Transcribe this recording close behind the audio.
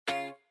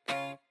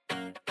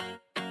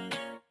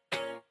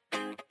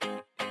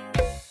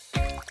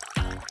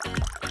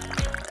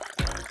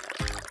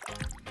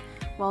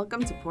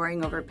Welcome to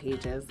Pouring Over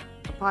Pages,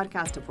 a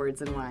podcast of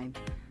words and wine.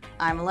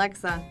 I'm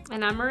Alexa.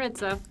 And I'm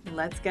Maritza.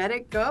 Let's get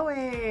it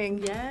going.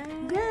 Yes.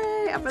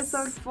 Yay,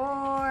 episode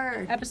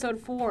 4. Episode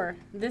 4.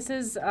 This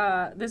is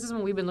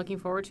what we've been looking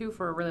forward to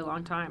for a really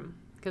long time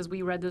because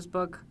we read this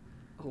book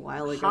a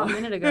while ago. A hot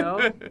minute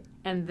ago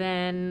and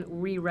then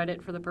reread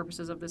it for the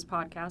purposes of this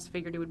podcast.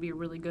 Figured it would be a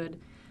really good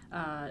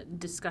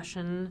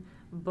discussion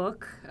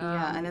book.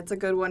 Yeah, and it's a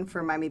good one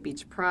for Miami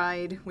Beach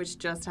Pride, which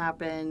just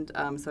happened.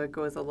 So it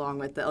goes along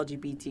with the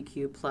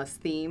LGBTQ plus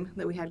theme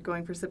that we had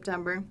going for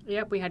September.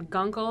 Yep, we had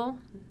Guncle,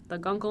 the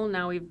Guncle.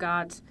 Now we've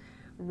got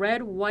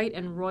Red, White,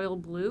 and Royal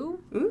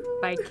Blue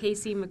by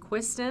Casey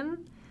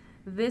McQuiston.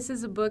 This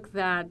is a book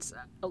that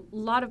a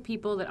lot of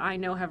people that I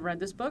know have read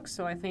this book.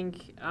 So I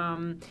think,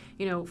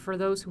 for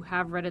those who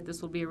have read it,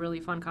 this will be a really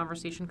fun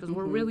conversation because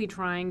we're really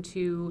trying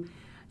to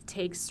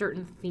take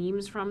certain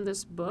themes from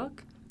this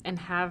book and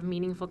have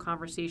meaningful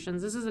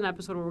conversations. This is an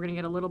episode where we're going to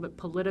get a little bit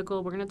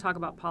political. We're going to talk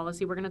about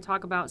policy. We're going to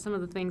talk about some of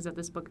the things that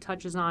this book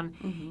touches on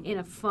in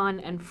a fun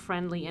and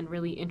friendly and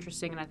really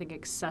interesting and I think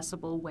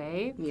accessible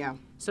way. Yeah.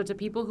 So to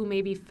people who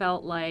maybe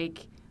felt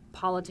like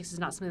politics is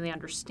not something they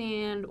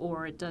understand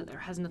or it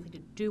has nothing to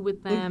do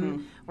with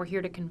them, we're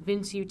here to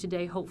convince you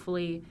today,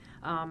 hopefully,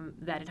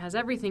 that it has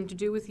everything to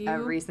do with you.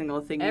 Every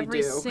single thing you do.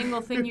 Every single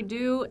thing you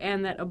do,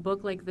 and that a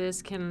book like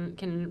this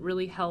can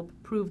really help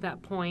prove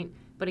that point,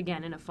 but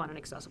again, in a fun and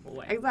accessible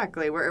way.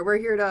 Exactly. We're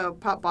here to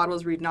pop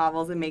bottles, read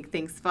novels, and make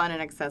things fun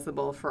and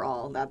accessible for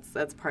all.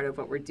 That's part of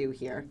what we do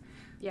here.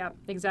 Yeah,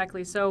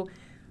 exactly. So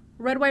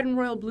Red, White, and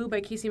Royal Blue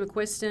by Casey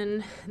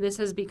McQuiston. This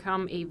has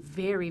become a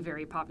very,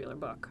 very popular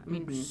book. I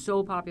mean,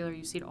 so popular.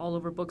 You see it all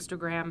over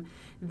Bookstagram.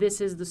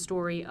 This is the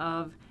story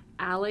of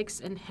Alex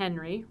and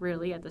Henry,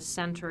 really, at the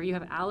center. You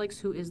have Alex,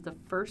 who is the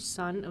first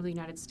son of the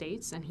United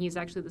States, and he's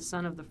actually the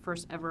son of the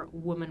first ever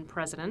woman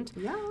president.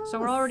 Yes. So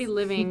we're already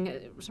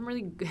living some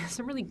really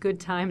good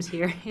times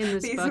here in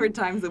this These book. were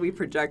times that we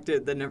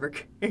projected that never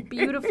came.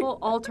 Beautiful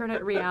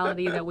alternate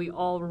reality that we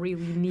all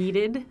really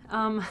needed,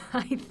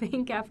 I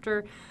think,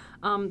 after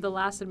the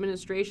last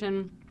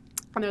administration.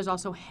 And there's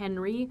also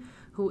Henry,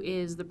 who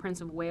is the Prince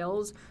of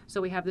Wales.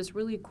 So we have this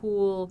really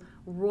cool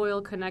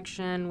royal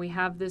connection. We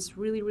have this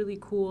really, really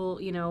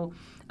cool,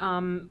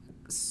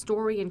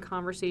 story and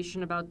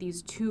conversation about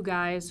these two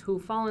guys who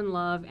fall in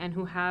love and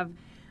who have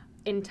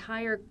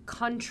entire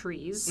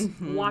countries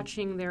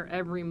watching their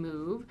every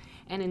move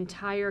and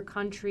entire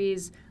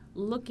countries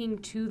looking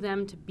to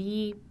them to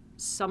be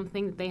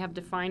something that they have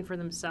defined for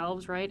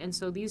themselves, right? And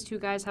so these two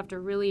guys have to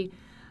really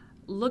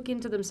look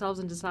into themselves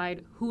and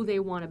decide who they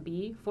want to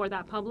be for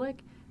that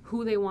public,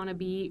 who they want to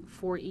be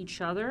for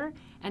each other,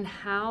 and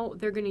how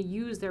they're going to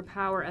use their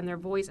power and their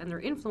voice and their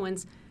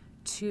influence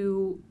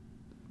to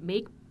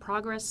make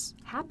progress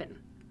happen.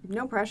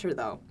 No pressure,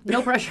 though.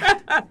 No pressure.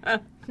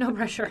 No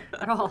pressure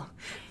at all.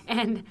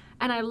 And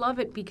I love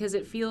it because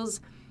it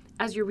feels,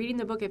 as you're reading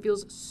the book, it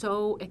feels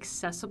so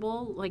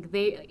accessible. Like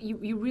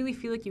you really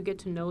feel like you get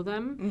to know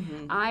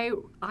them.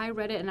 I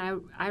read it and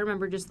I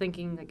remember just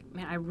thinking, like,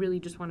 man, I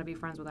really just want to be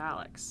friends with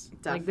Alex.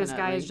 Definitely. Like, this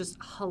guy is just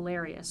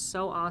hilarious,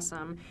 so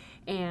awesome.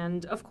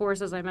 And of course,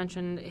 as I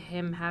mentioned,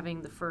 him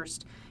having the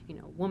first,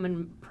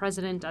 woman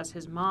president as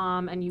his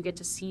mom, and you get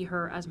to see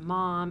her as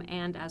mom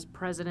and as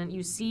president.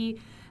 You see,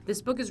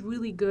 this book is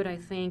really good, I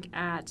think,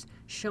 at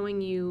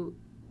showing you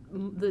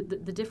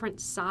the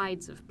different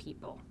sides of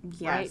people,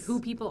 right? Who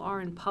people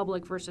are in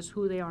public versus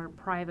who they are in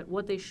private,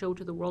 what they show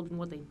to the world and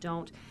what they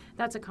don't.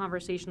 That's a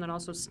conversation that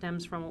also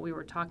stems from what we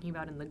were talking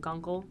about in the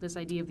Guncle, this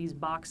idea of these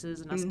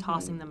boxes and us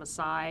tossing them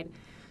aside.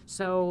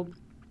 So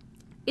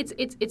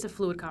it's a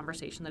fluid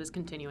conversation that is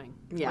continuing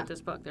with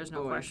this book. There's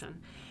no question.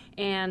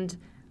 And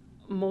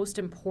most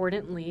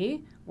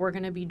importantly, we're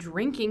going to be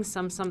drinking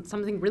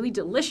something really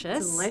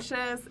delicious.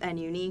 Delicious and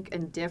unique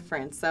and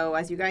different. So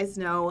as you guys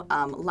know,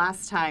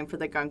 last time for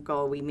the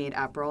Guncle, we made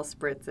Aperol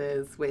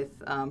spritzes with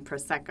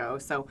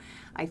Prosecco. So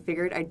I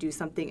figured I'd do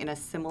something in a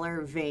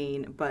similar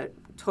vein, but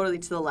totally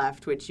to the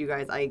left, which you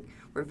guys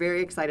were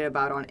very excited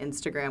about on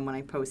Instagram when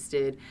I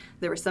posted.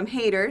 There were some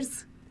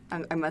haters,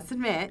 I must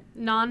admit.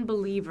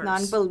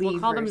 Non-believers. We'll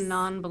call them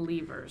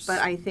non-believers. But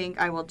I think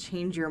I will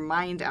change your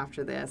mind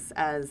after this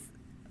as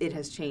it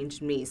has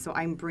changed me. So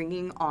I'm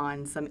bringing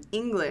on some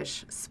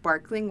English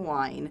sparkling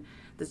wine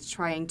that's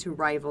trying to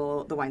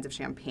rival the wines of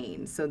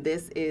Champagne. So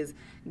this is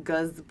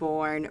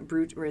Gusbourne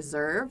Brut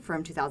Reserve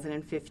from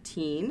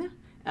 2015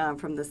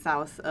 from the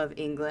south of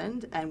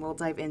England, and we'll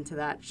dive into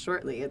that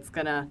shortly.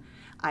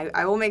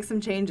 I will make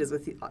some changes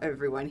with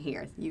everyone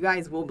here. You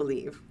guys will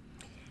believe.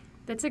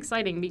 That's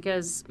exciting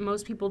because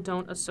most people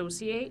don't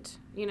associate,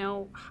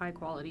 high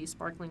quality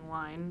sparkling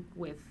wine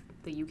with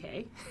the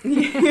UK.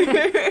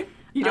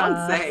 You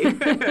don't say.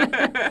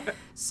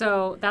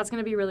 So that's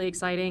going to be really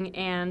exciting,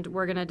 and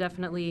we're going to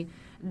definitely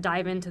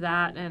dive into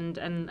that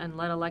and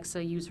let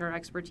Alexa use her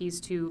expertise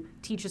to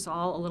teach us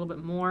all a little bit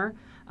more.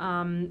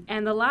 And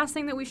the last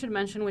thing that we should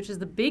mention, which is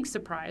the big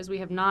surprise, we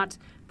have not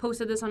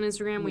posted this on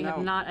Instagram. We have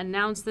not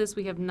announced this.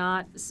 We have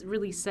not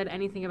really said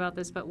anything about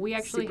this, but we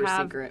actually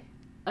have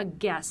a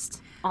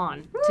guest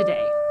on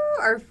today.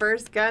 Our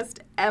first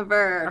guest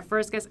ever. Our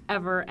first guest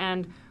ever,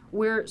 and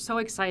we're so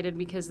excited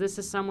because this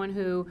is someone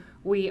who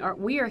we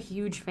are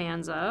huge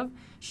fans of.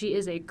 She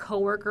is a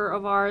coworker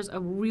of ours, a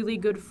really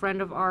good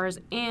friend of ours,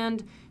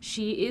 and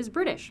she is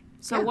British.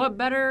 So what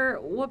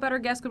better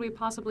guest could we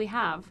possibly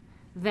have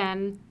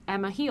than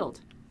Emma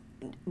Heald?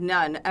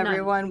 None.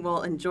 Everyone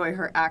will enjoy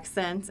her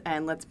accent,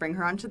 and let's bring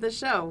her onto the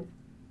show.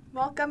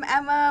 Welcome,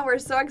 Emma. We're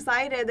so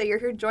excited that you're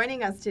here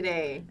joining us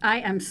today. I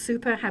am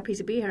super happy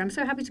to be here. I'm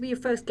so happy to be your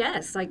first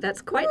guest. Like, that's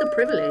quite the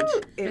privilege.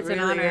 It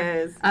really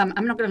is.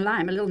 I'm not going to lie.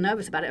 I'm a little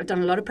nervous about it. I've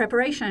done a lot of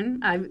preparation.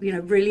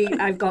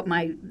 I've got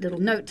my little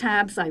note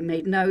tabs. I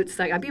made notes.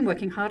 Like, I've been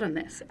working hard on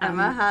this.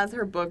 Emma has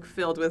her book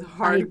filled with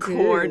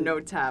hardcore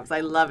note tabs. I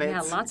love it. Yeah,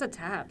 lots of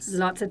tabs.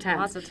 Lots of tabs.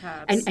 Lots of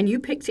tabs. And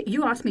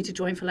you asked me to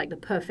join for, like, the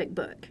perfect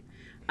book.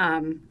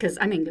 Because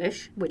I'm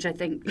English, which I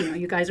think,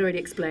 you guys already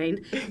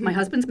explained. My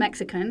husband's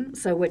Mexican,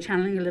 so we're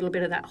channeling a little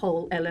bit of that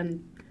whole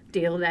Ellen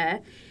deal there.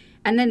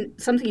 And then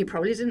something you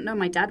probably didn't know,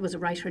 my dad was a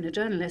writer and a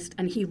journalist,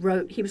 and he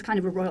was kind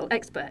of a royal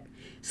expert.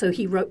 So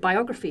he wrote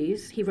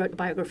biographies. He wrote a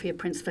biography of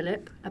Prince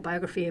Philip, a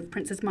biography of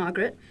Princess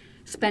Margaret,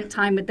 spent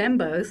time with them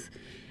both.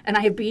 And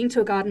I have been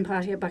to a garden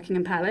party at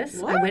Buckingham Palace.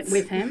 What? I went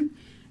with him.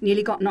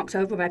 Nearly got knocked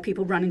over by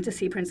people running to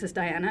see Princess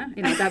Diana.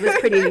 That was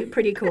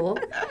pretty cool.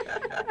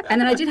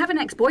 And then I did have an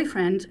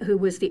ex-boyfriend who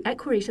was the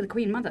equerry to the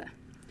Queen Mother.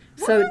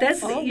 So there's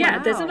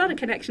there's a lot of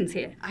connections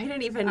here. I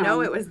didn't even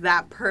know it was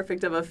that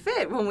perfect of a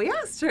fit when we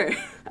asked her.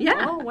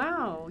 Yeah. Oh,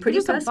 wow. Pretty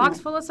Just personal. a box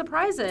full of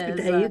surprises.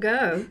 There you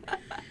go.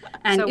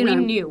 And So we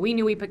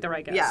knew we picked the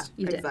right guest. Yeah,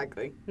 You did.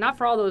 exactly. Not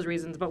for all those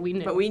reasons, but we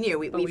knew. But we knew.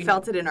 We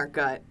felt it in our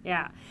gut.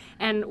 Yeah.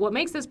 And what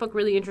makes this book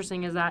really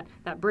interesting is that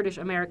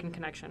British-American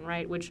connection,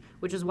 right? Which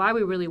is why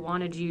we really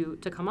wanted you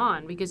to come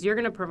on, because you're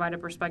going to provide a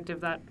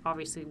perspective that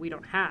obviously we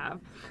don't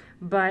have.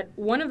 But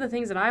one of the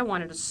things that I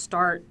wanted to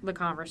start the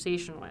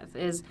conversation with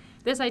is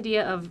this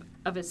idea of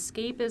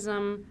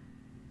escapism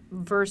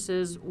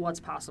versus what's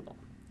possible,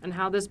 and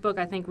how this book,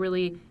 I think,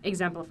 really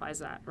exemplifies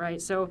that,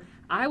 right? So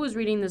I was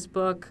reading this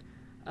book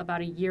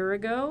about a year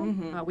ago.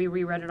 We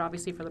reread it,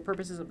 obviously, for the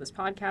purposes of this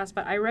podcast,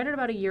 but I read it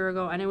about a year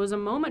ago, and it was a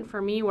moment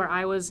for me where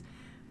I was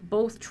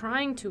both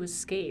trying to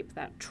escape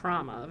that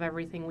trauma of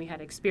everything we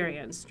had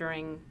experienced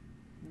during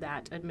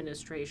that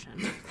administration.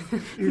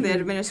 The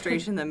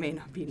administration that may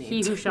not be named.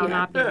 He who shall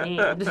not be named,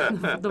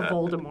 the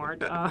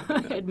Voldemort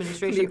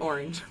administration. The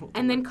orange.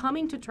 And then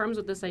coming to terms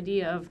with this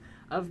idea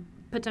of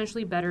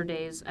potentially better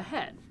days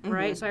ahead,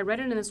 right? So I read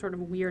it in this sort of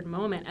weird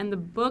moment, and the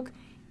book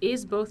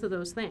is both of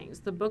those things.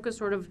 The book is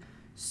sort of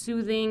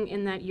soothing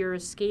in that you're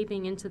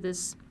escaping into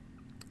this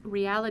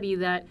reality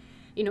that,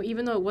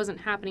 even though it wasn't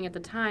happening at the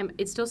time,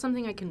 it's still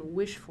something I can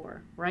wish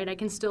for, right? I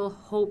can still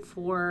hope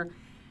for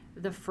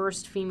the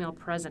first female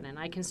president.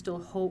 I can still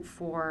hope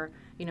for,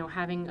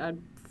 having a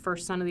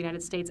first son of the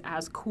United States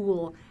as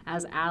cool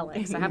as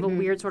Alex. I have a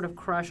weird sort of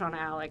crush on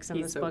Alex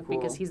in this book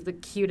because he's the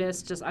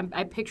cutest.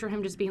 I picture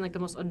him just being like the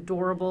most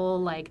adorable,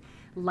 like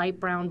light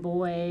brown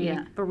boy,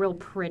 but real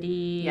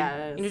pretty.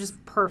 Yes.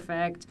 Just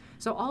perfect.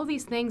 So all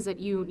these things that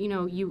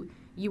you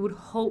would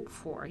hope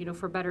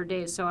for better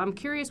days. So I'm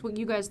curious what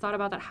you guys thought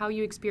about that, how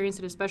you experienced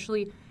it,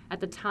 especially at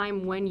the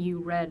time when you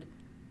read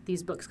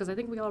these books, because I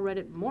think we all read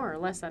it more or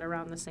less at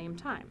around the same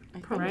time. I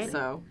think right?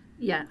 so.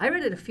 Yeah, I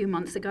read it a few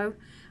months ago.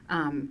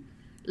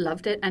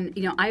 Loved it. And,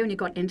 I only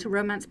got into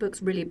romance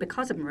books really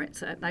because of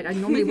Maritza. Like, I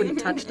normally wouldn't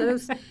touch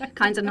those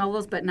kinds of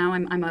novels, but now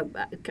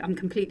I'm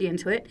completely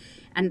into it.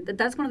 And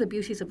that's one of the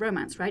beauties of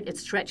romance, right? It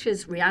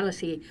stretches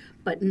reality,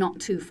 but not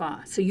too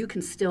far. So you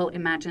can still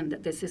imagine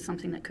that this is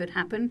something that could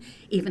happen,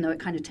 even though it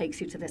kind of takes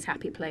you to this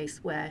happy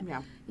place where,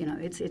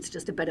 it's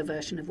just a better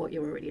version of what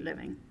you're already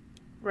living.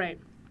 Right.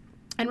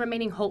 And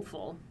remaining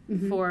hopeful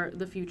for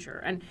the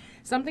future. And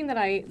something that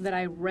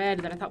I read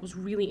that I thought was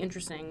really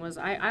interesting was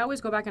I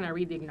always go back and I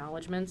read the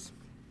acknowledgments,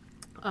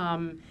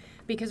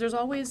 because there's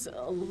always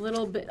a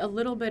little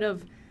bit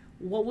of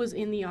what was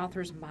in the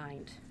author's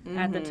mind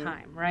at the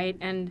time, right?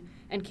 And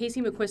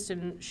Casey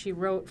McQuiston, she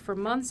wrote, "For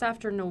months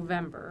after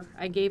November,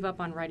 I gave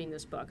up on writing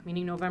this book,"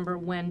 meaning November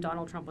when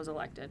Donald Trump was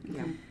elected.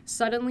 Yeah.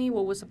 Suddenly,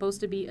 what was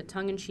supposed to be a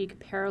tongue-in-cheek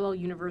parallel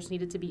universe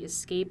needed to be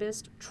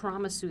escapist,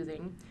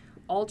 trauma-soothing,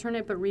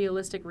 alternate but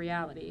realistic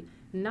reality.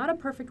 Not a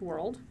perfect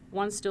world,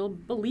 one still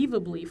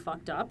believably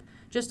fucked up,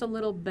 just a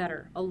little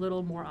better, a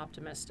little more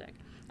optimistic.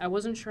 I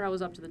wasn't sure I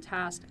was up to the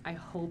task. I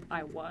hope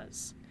I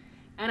was.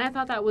 And I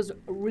thought that was a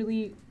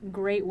really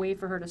great way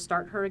for her to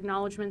start her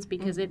acknowledgments,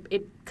 because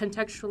it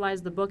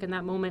contextualized the book in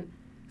that moment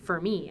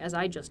for me, as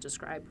I just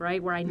described,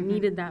 right? Where I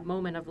needed that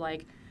moment of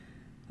like,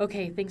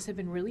 okay, things have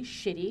been really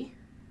shitty,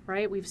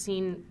 right? We've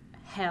seen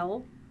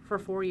hell for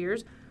 4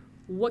 years.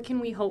 What can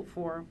we hope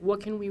for?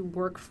 What can we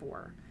work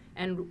for?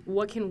 And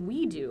what can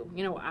we do?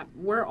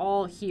 We're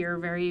all here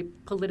very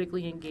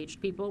politically engaged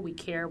people. We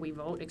care, we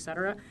vote,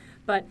 etc.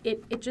 But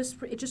it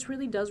just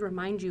really does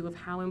remind you of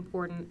how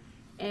important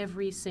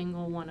every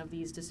single one of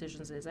these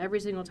decisions is. Every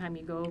single time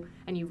you go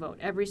and you vote.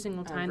 Every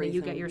single time that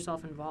you get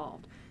yourself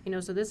involved. You know,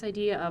 so this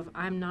idea of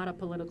I'm not a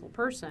political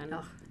person,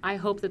 I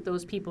hope that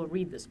those people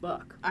read this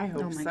book. I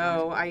hope so.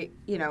 God.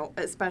 You know,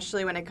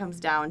 especially when it comes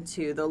down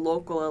to the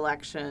local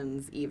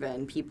elections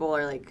even, people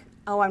are like,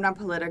 oh, I'm not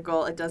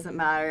political, it doesn't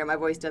matter, my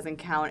voice doesn't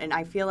count. And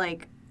I feel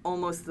like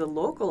almost the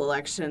local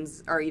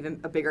elections are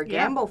even a bigger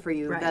gamble for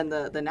you than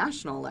the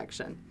national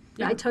election.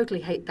 Yeah, I totally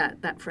hate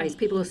that phrase.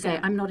 People will say,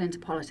 I'm not into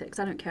politics.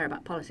 I don't care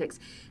about politics.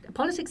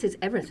 Politics is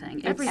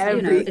everything. Everything.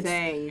 You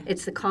know,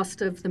 it's the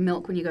cost of the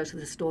milk when you go to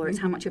the store. It's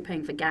how much you're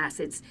paying for gas.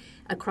 It's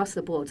across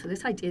the board. So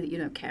this idea that you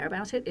don't care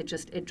about it,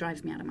 it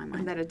drives me out of my mind.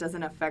 And that it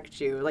doesn't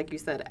affect you. Like you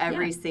said,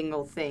 every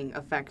single thing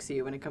affects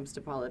you when it comes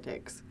to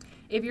politics.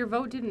 If your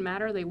vote didn't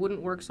matter, they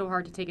wouldn't work so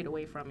hard to take it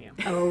away from you.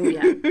 Oh,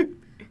 yeah.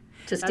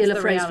 To steal a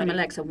phrase from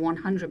Alexa,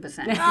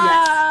 100%.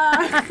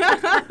 Yes.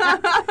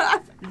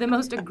 The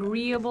most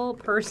agreeable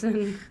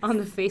person on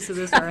the face of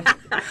this earth.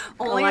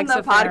 Only Alexa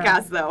in the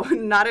podcast, though,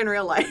 not in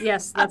real life.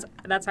 Yes,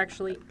 that's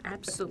actually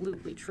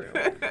absolutely true.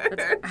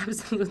 That's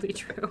absolutely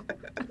true.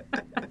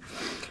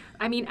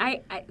 I mean,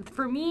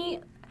 for me,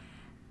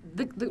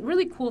 the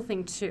really cool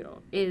thing,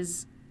 too,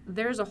 is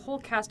there's a whole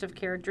cast of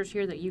characters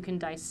here that you can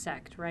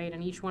dissect, right?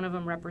 And each one of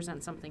them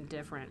represents something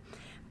different.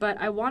 But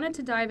I wanted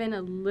to dive in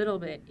a little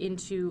bit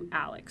into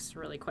Alex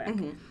really quick.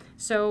 Mm-hmm.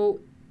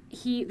 So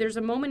there's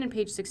a moment in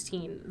page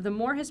 16. The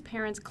more his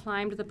parents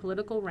climbed the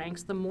political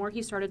ranks, the more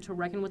he started to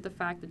reckon with the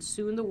fact that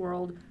soon the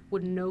world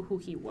would know who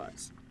he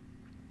was.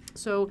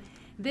 So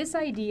this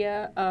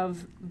idea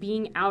of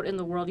being out in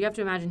the world, you have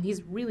to imagine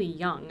he's really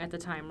young at the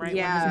time, right?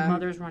 Yeah. When his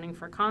mother's running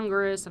for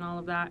Congress and all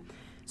of that.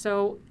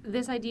 So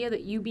this idea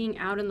that you being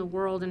out in the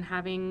world and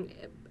having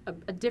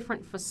a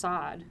different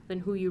facade than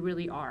who you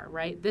really are,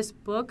 right? This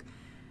book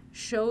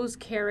shows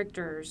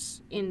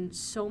characters in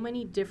so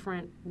many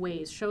different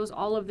ways, shows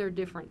all of their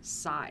different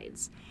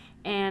sides.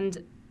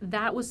 And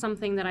that was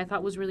something that I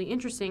thought was really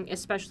interesting,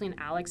 especially in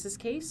Alex's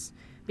case,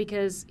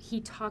 because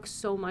he talks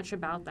so much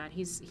about that.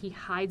 He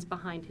hides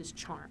behind his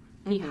charm.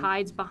 Mm-hmm. He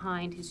hides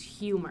behind his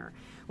humor,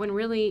 when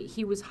really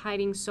he was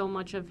hiding so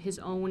much of his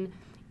own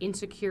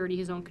insecurity,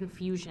 his own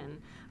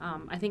confusion.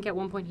 I think at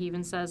one point he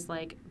even says,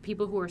 like,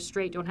 people who are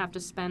straight don't have to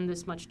spend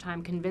this much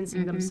time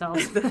convincing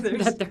themselves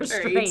that they're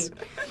straight,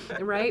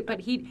 right? But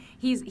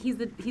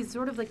he's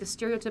sort of like the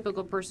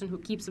stereotypical person who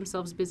keeps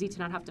themselves busy to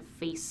not have to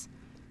face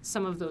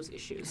some of those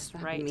issues,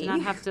 right? Me? To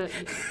not have to.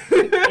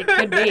 It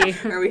could be.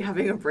 Are we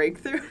having a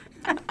breakthrough?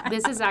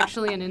 This is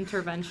actually an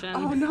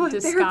intervention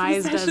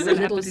disguised as an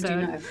Little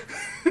episode.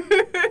 did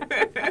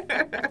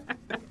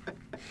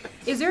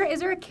you know. Is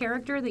there a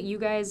character that you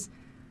guys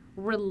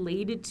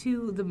related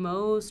to the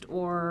most,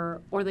 or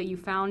that you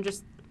found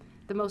just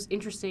the most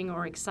interesting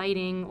or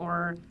exciting?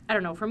 Or I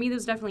don't know, for me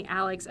there's definitely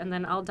Alex, and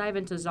then I'll dive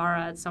into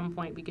Zara at some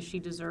point because she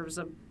deserves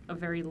a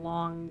very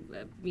long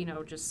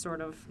just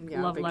sort of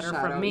love letter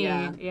from me.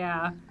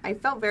 Yeah. I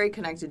felt very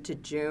connected to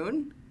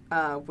June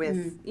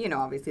with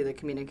obviously the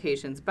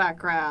communications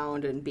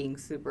background and being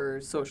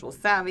super social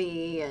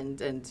savvy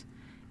and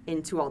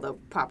into all the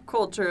pop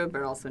culture,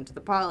 but also into the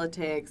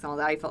politics and all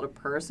that. I felt a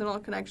personal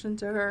connection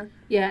to her.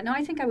 Yeah, no,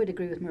 I think I would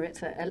agree with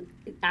Maritza.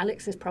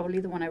 Alex is probably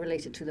the one I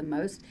related to the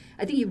most.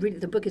 I think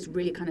the book is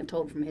really kind of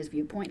told from his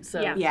viewpoint, so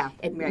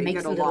it makes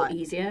it a little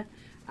easier.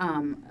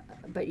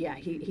 But yeah,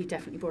 he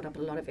definitely brought up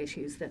a lot of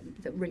issues that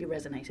really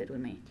resonated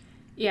with me.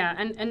 Yeah,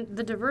 and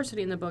the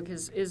diversity in the book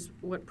is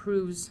what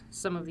proves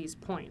some of these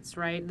points,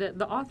 right?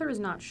 The author is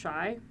not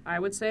shy, I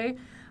would say,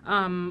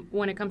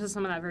 when it comes to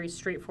some of that very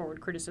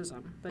straightforward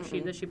criticism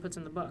that she puts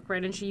in the book,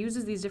 right? And she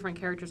uses these different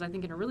characters, I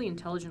think, in a really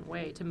intelligent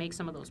way to make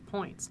some of those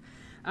points.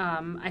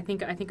 I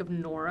think of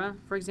Nora,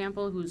 for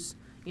example, who's,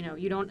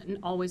 you don't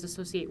always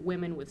associate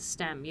women with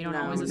STEM. You don't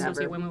always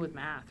associate women with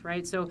math,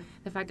 right? So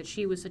the fact that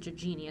she was such a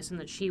genius and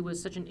that she was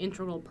such an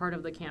integral part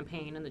of the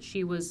campaign and that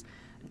she was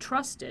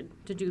trusted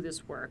to do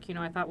this work,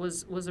 I thought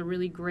was a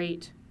really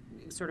great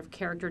sort of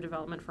character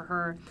development for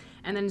her.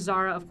 And then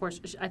Zara, of course,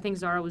 I think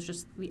Zara was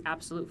just the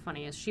absolute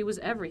funniest. She was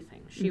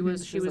everything. She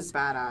was a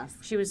badass.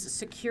 She was a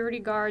security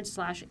guard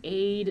 /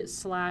 aide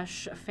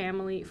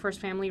 / first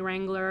family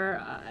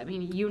wrangler. I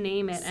mean, you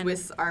name it.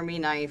 Swiss Army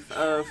knife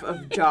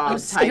of job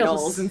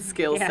titles and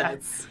skill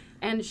sets.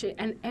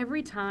 And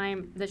every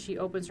time that she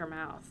opens her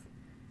mouth,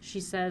 she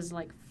says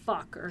like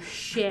fuck or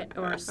shit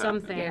or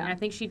something. Yeah. I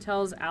think she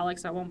tells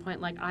Alex at one point,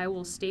 like, I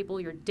will staple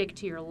your dick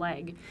to your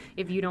leg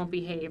if you don't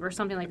behave or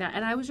something like that.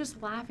 And I was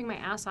just laughing my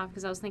ass off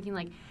because I was thinking,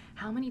 like,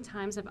 how many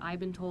times have I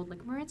been told,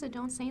 like, Maritza,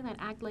 don't say that,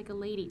 act like a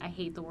lady. I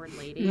hate the word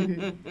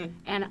lady.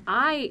 And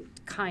I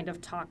kind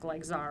of talk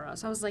like Zara.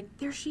 So I was like,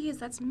 there she is.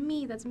 That's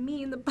me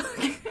in the book.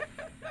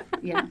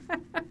 Yeah.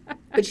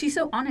 But she's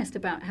so honest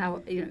about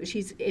how,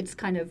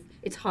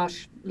 it's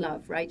harsh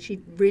love, right? She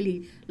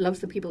really loves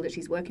the people that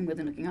she's working with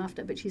and looking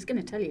after, but she's going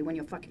to tell you when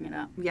you're fucking it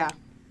up. Yeah.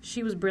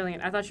 She was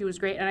brilliant. I thought she was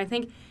great. And I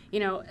think,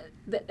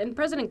 and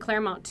President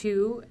Claremont,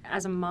 too,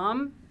 as a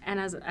mom, And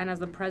as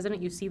the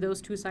president, you see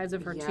those two sides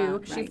of her Yeah,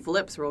 too. she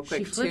flips real quick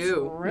She flips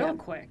too. real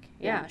quick.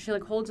 Yeah. She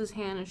like holds his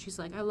hand and she's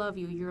like, "I love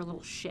you. You're a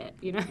little shit."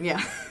 You know.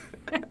 Yeah.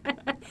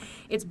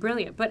 It's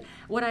brilliant. But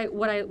what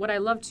I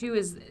love too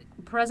is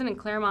President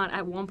Claremont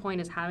at one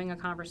point is having a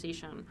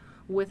conversation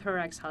with her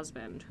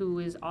ex-husband who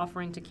is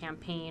offering to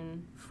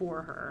campaign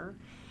for her.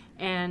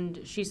 And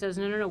she says,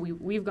 no,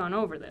 we've gone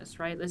over this,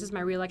 right? This is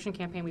my re-election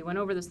campaign. We went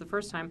over this the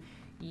first time.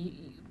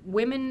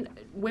 Women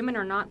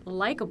are not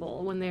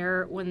likable when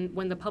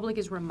the public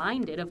is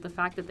reminded of the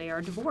fact that they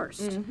are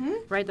divorced,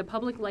 right? The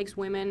public likes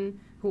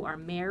women who are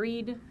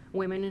married,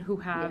 women who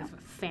have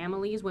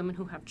families, women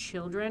who have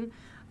children.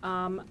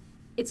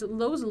 It's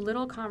those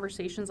little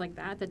conversations like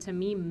that to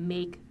me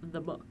make the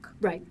book.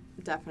 Right.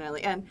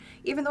 Definitely. And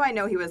even though I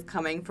know he was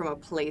coming from a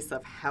place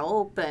of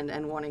help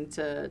and wanting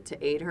to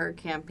aid her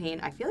campaign,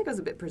 I feel like it was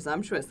a bit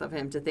presumptuous of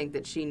him to think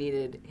that she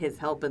needed his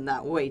help in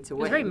that way to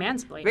win. It was very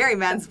mansplaining. Very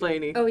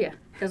mansplaining. Oh, yeah.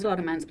 There's a lot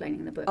of mansplaining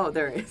in the book. Oh,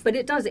 there is. But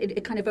it does.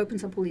 It kind of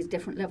opens up all these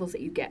different levels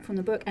that you get from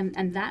the book.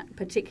 And that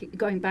particular,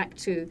 going back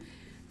to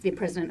the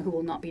president who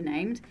will not be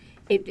named,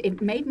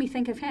 it made me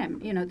think of him,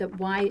 that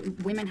why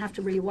women have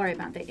to really worry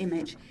about their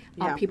image.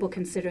 Are people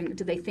considering,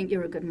 do they think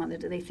you're a good mother?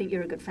 Do they think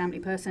you're a good family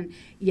person?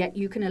 Yet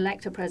you can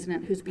elect a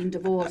president who's been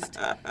divorced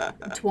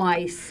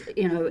twice,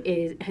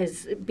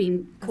 has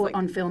been caught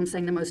on film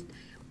saying the most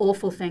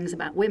awful things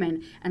about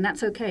women, and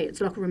that's okay. It's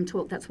locker room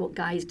talk. That's what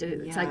guys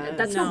do. It's like,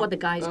 that's not what the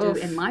guys do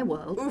in my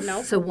world.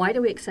 No. So why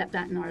do we accept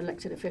that in our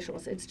elected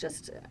officials? It's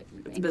just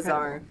It's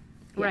bizarre.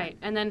 Yeah. Right.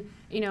 And then,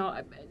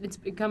 it's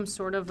become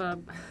sort of a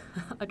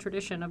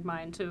tradition of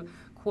mine to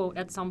quote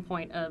at some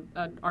point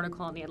an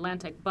article on The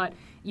Atlantic. But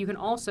you can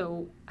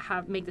also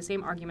make the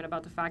same argument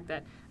about the fact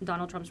that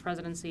Donald Trump's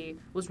presidency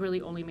was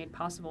really only made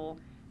possible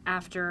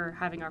after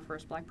having our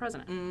first black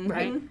president,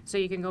 right? So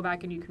you can go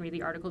back and you can read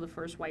the article, The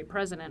First White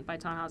President by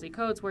Ta-Nehisi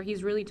Coates, where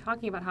he's really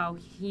talking about how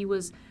he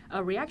was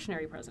a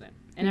reactionary president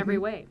in every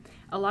way.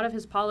 A lot of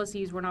his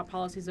policies were not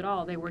policies at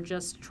all. They were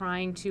just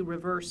trying to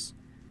reverse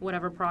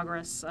whatever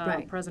progress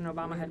President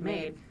Obama had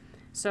made.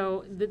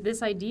 So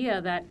this idea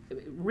that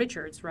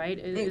Richards, right,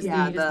 is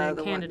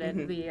the candidate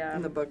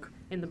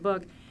in the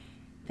book,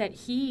 that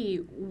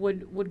he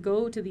would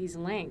go to these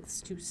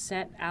lengths to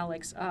set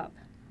Alex up,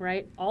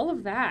 right? All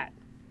of that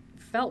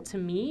felt to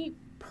me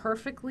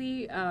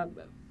perfectly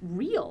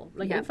real.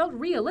 Like it felt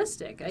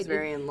realistic. It's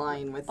very in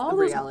line with all the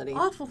reality.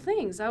 Those awful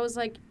things. I was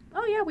like,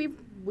 oh yeah,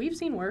 we've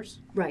seen worse.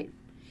 Right.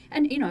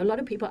 And, a lot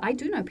of people, I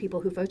do know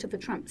people who voted for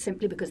Trump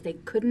simply because they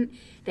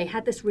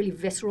had this really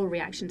visceral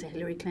reaction to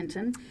Hillary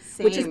Clinton,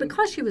 which is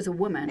because she was a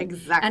woman.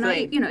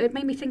 Exactly. And, it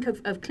made me think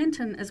of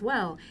Clinton as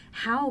well,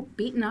 how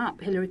beaten up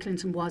Hillary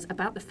Clinton was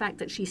about the fact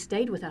that she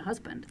stayed with her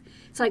husband.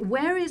 It's like,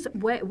 where is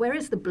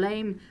the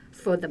blame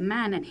for the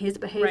man and his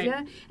behavior?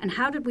 Right. And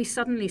how did we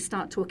suddenly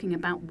start talking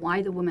about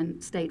why the woman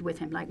stayed with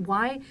him? Like,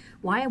 why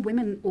are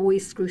women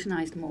always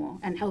scrutinized more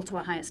and held to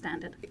a higher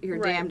standard? You're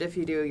damned if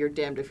you do, you're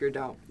damned if you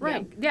don't.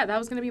 Right. Yeah, that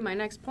was going to be my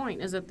next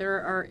point, is that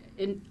there are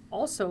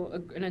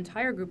also an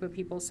entire group of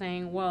people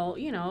saying, well,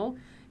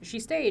 she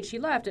stayed, she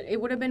left.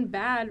 It would have been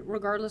bad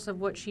regardless of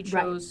what she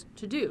chose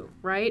to do,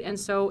 right? And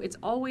so it's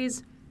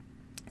always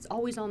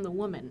on the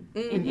woman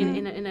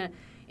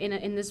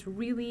in this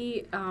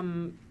really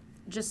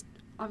just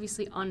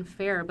obviously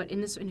unfair, but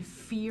in this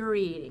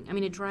infuriating. I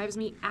mean, it drives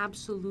me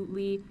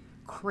absolutely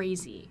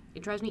crazy.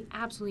 It drives me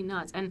absolutely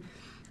nuts. And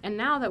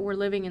now that we're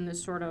living in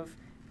this sort of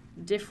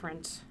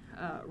different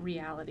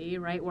reality,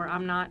 right, where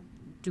I'm not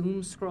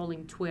doom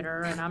scrolling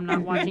Twitter and I'm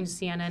not watching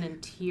CNN in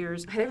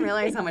tears. I didn't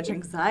realize how much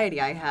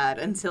anxiety I had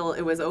until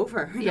it was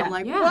over. And I'm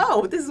like,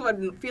 whoa, this is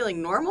what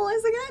feeling normal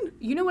is again?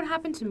 You know what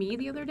happened to me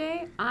the other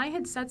day? I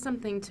had said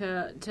something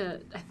to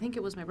I think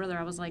it was my brother.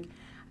 I was like,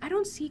 I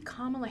don't see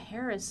Kamala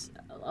Harris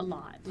a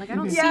lot. Like, I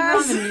don't see her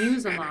on the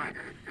news a lot.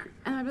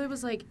 And my brother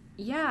was like,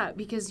 yeah,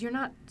 because you're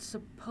not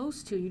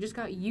supposed to. You just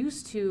got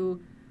used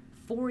to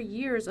 4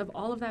 years of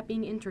all of that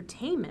being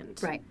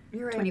entertainment. Right.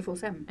 You're right.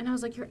 24/7. And I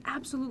was like, you're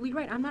absolutely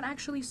right. I'm not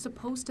actually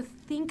supposed to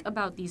think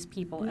about these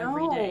people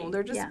every day. No,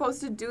 they're just supposed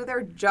to do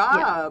their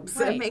jobs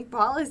and make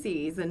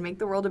policies and make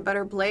the world a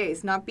better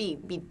place, not be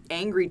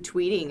angry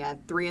tweeting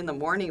at 3 a.m.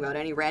 about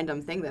any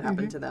random thing that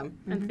happened to them.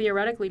 And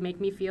theoretically make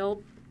me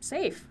feel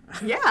safe.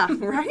 Yeah,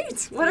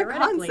 right? What a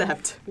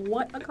concept.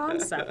 What a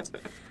concept.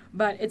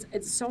 But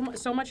it's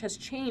so much has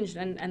changed,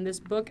 and this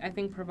book, I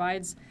think,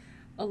 provides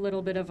a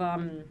little bit of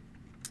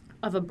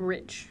a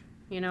bridge,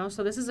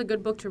 So this is a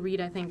good book to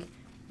read, I think,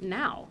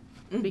 now,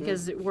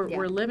 because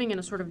we're living in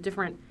a sort of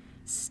different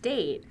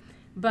state.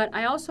 But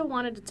I also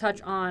wanted to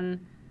touch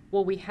on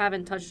what we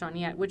haven't touched on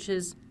yet, which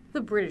is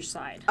the British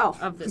side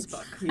of this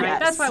book. Right? Yes.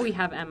 That's why we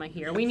have Emma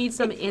here. We need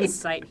some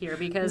insight here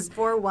because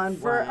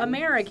for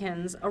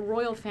Americans, a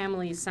royal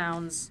family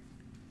sounds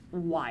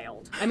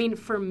wild. I mean,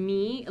 for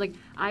me, like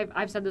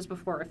I've said this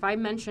before, if I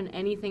mention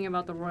anything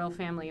about the royal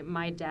family,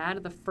 my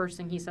dad, the first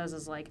thing he says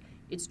is like,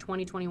 it's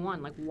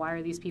 2021. Like, why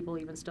are these people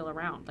even still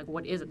around? Like,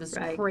 what is it? This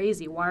is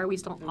crazy. Why are we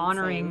still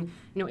honoring,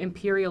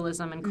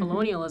 imperialism and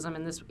colonialism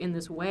in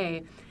this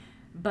way?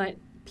 But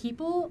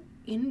people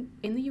in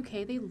the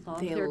UK, they love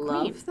their queen. They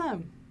love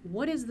them.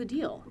 What is the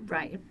deal?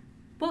 Right.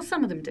 Well,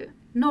 some of them do.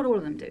 Not all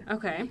of them do.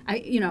 Okay.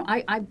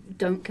 I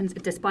don't,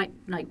 despite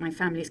like my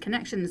family's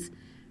connections,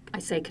 I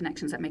say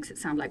connections, that makes it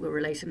sound like we're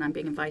related and I'm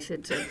being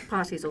invited to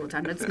parties all the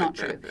time. That's not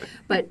true.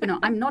 But,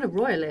 I'm not a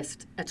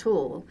royalist at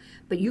all.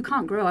 But you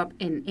can't grow up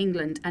in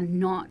England and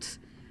not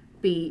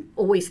be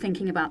always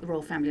thinking about the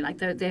royal family. Like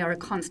they are a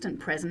constant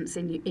presence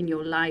in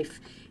your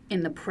life,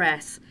 in the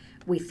press.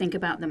 We think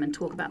about them and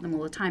talk about them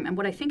all the time. And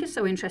what I think is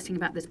so interesting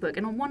about this book,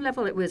 and on one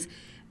level it was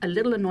a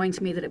little annoying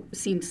to me that it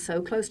seemed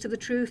so close to the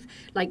truth,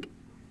 like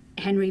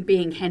Henry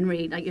being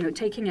Henry, like,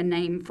 taking a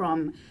name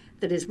from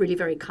that is really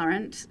very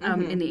current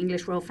in the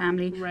English royal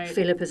family. Right.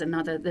 Philip is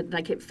another, that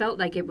like it felt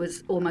like it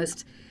was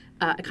almost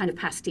a kind of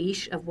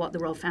pastiche of what the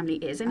royal family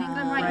is in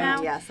England right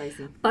now. Yes, I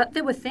see. But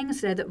there were things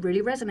there that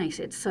really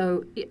resonated.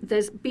 So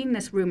there's been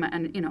this rumor,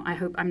 and I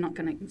hope I'm not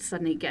going to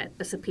suddenly get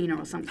a subpoena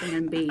or something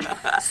and be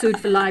sued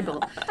for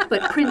libel.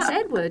 But Prince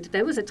Edward,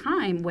 there was a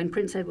time when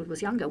Prince Edward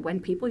was younger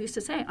when people used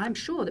to say, I'm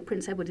sure that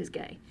Prince Edward is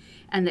gay,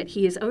 and that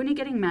he is only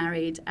getting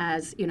married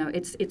as,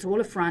 it's all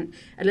a front.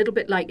 A little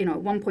bit like,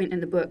 at one point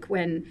in the book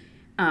when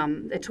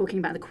they're talking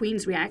about the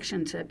Queen's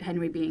reaction to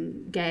Henry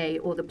being gay,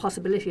 or the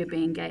possibility of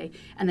being gay,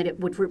 and that it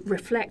would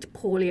reflect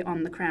poorly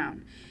on the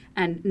crown.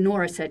 And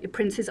Nora said,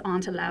 princes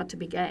aren't allowed to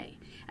be gay.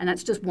 And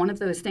that's just one of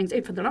those things.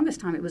 For the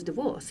longest time, it was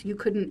divorce. You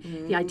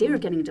couldn't, the idea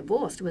of getting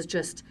divorced was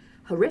just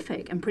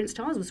horrific. And Prince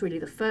Charles was really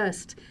the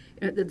first.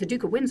 The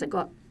Duke of Windsor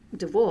got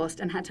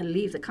divorced and had to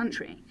leave the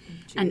country.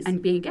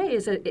 And being gay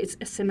is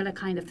a similar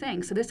kind of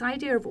thing. So this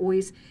idea of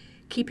always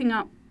keeping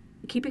up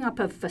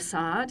a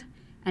facade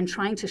and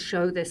trying to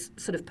show this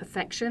sort of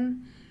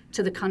perfection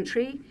to the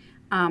country,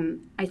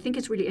 I think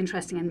it's really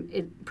interesting, and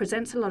it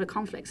presents a lot of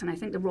conflicts. And I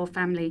think the royal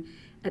family,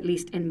 at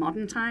least in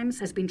modern times,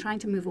 has been trying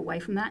to move away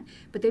from that,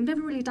 but they've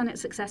never really done it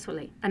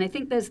successfully. And I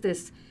think there's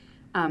this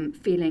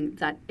feeling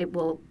that it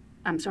will,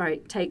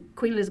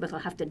 Queen Elizabeth will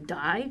have to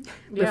die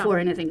before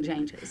anything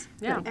changes.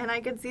 Yeah. And I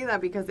could see that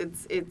because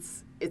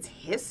it's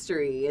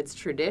history, it's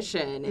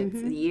tradition,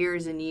 it's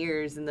years and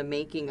years in the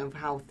making of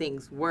how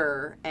things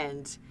were.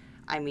 And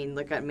I mean,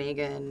 look at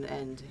Meghan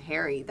and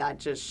Harry. That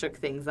just shook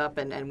things up,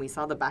 and we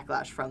saw the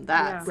backlash from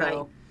that. Yeah. So.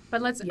 Right.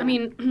 But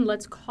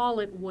let's call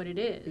it what it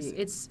is.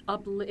 It's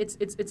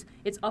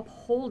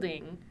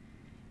upholding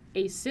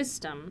a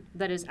system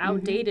that is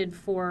outdated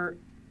for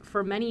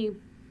many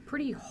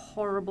pretty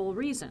horrible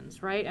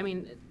reasons, right? I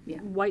mean,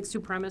 white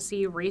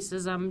supremacy,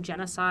 racism,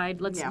 genocide.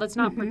 Let's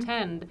not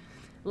pretend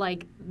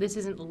like this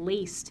isn't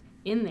laced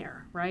in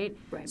there, right?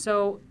 Right.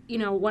 So,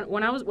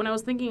 when I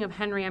was thinking of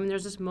Henry, I mean,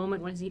 there's this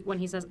moment when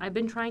he says, "I've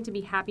been trying to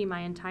be happy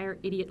my entire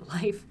idiot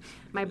life.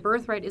 My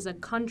birthright is a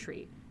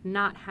country,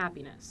 not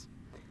happiness."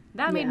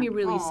 That made me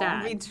really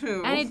sad. Me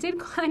too. And it did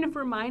kind of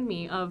remind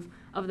me of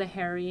the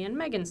Harry and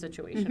Meghan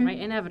situation, right?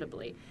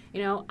 Inevitably.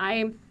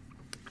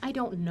 I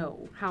don't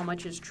know how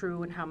much is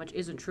true and how much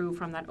isn't true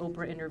from that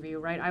Oprah interview,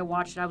 right? I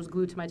watched it. I was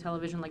glued to my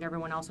television like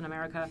everyone else in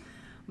America.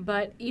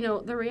 But,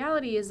 the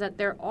reality is that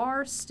there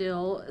are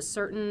still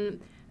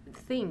certain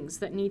things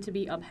that need to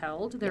be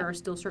upheld. There are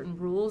still certain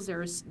rules.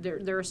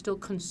 There are still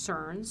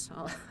concerns.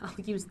 I'll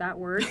use that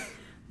word.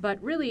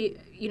 But really,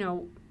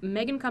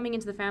 Meghan coming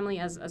into the family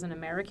as an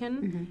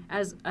American,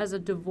 as a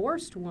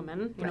divorced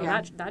woman,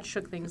 that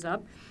shook things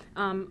up.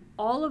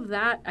 All of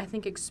that, I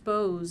think,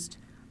 exposed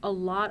a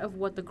lot of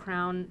what the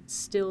crown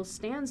still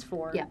stands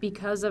for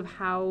because of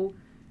how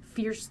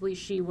fiercely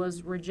she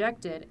was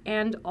rejected.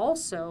 And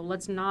also,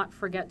 let's not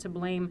forget to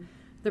blame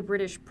the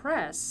British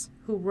press,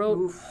 who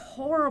wrote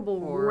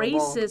horrible,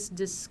 racist,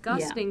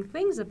 disgusting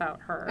things about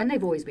her. And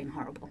they've always been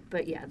horrible.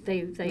 But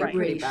they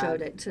really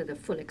showed it to the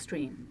full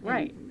extreme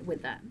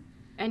with that.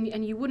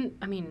 And you wouldn't,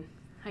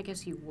 I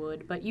guess you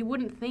would, but you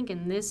wouldn't think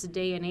in this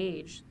day and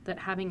age that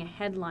having a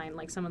headline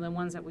like some of the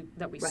ones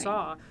that we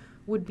saw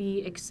would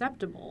be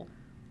acceptable,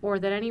 or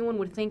that anyone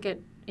would think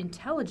it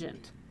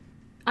intelligent.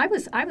 I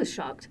was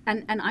shocked,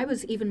 and I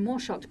was even more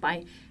shocked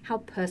by how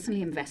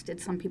personally invested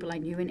some people I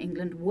knew in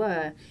England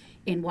were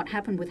in what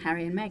happened with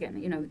Harry and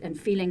Meghan, and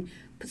feeling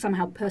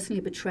somehow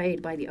personally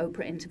betrayed by the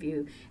Oprah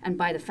interview and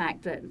by the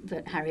fact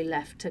that Harry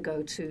left to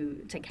go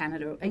to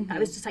Canada. I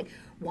was just like,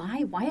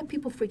 why are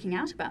people freaking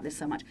out about this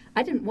so much?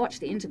 I didn't watch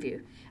the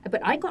interview,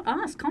 but I got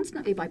asked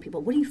constantly by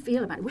people, what do you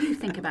feel about it? What do you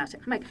think about it?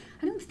 I'm like,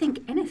 I don't think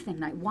anything.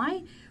 Like,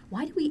 why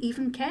do we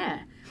even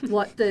care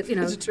what the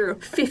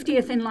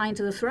 50th in line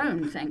to the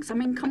throne thinks? I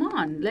mean, come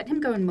on, let him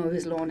go and mow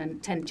his lawn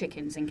and tend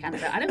chickens in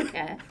Canada. I don't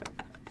care.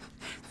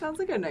 Sounds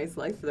like a nice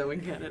life, though,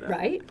 in Canada.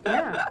 Right?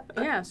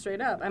 Yeah,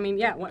 straight up. I mean,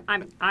 when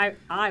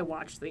I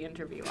watched the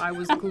interview. I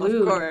was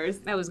glued. Of course.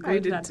 I was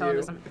glued to that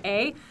television.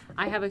 A,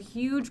 I have a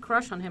huge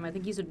crush on him. I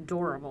think he's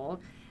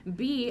adorable.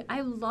 B,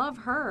 I love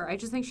her. I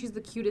just think she's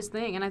the cutest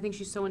thing, and I think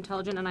she's so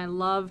intelligent, and I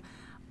love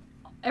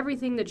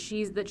everything that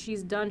she's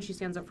done. She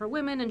stands up for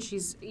women, and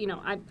she's,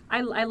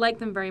 I like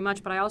them very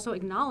much, but I also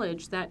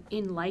acknowledge that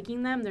in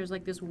liking them, there's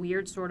like this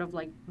weird sort of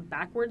like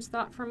backwards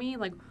thought for me,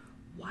 like,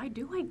 why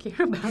do I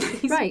care about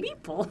these Right.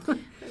 people? The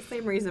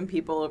same reason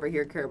people over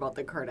here care about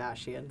the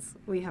Kardashians.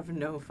 We have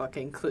no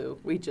fucking clue.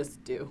 We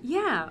just do.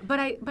 Yeah, but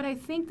I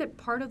think that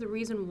part of the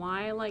reason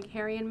why I like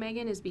Harry and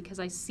Meghan is because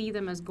I see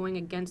them as going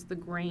against the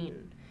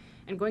grain.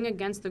 And going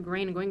against the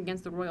grain and going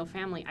against the royal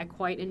family, I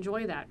quite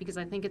enjoy that because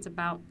I think it's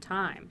about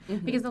time.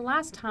 Because the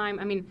last time,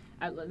 I mean,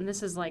 and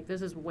this is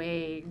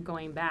way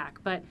going back,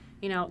 but,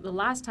 you know, the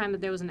last time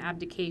that there was an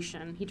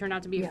abdication, he turned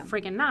out to be a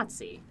freaking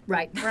Nazi.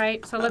 Right.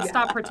 Right? So let's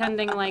stop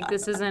pretending like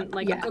this isn't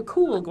like Yeah. a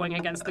cool going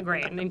against the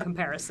grain in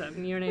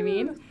comparison. You know what I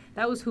mean?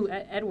 That was who,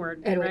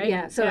 Edward, right?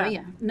 Yeah. So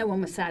no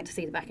one was sad to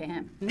see the back of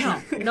him.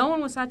 No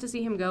one was sad to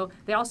see him go.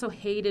 They also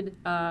hated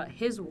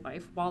his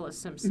wife, Wallis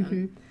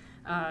Simpson.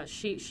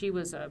 She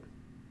was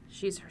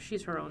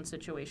she's her own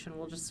situation.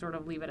 We'll just sort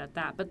of leave it at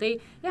that. But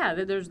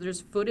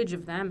there's footage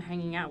of them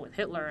hanging out with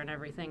Hitler and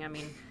everything. I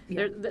mean,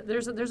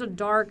 there's a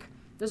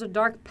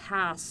dark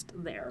past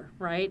there,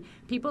 right?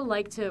 People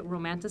like to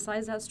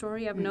romanticize that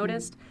story. I've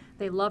noticed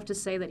they love to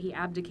say that he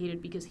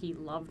abdicated because he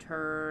loved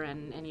her,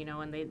 and you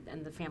know, and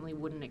the family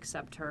wouldn't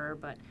accept her.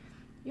 But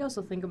you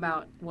also think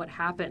about what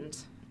happened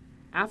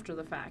after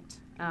the fact,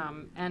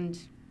 and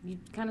you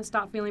kind of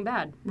stop feeling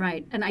bad.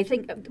 Right. And I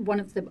think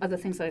one of the other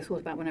things that I thought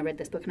about when I read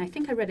this book, and I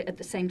think I read it at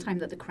the same time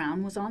that The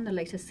Crown was on, the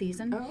latest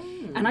season. Oh.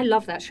 And I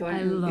love that show. I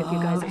don't know if you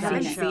guys I have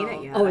haven't seen it. seen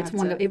it yet. Oh, it's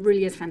wonderful. It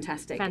really is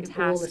fantastic. All the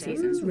Fantastic.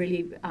 seasons.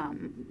 Really,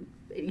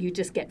 you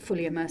just get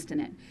fully immersed in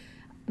it.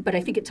 But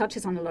I think it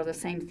touches on a lot of the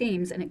same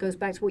themes, and it goes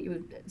back to what you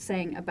were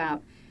saying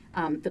about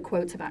the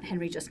quotes about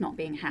Henry just not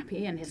being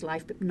happy and his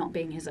life not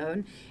being his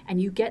own.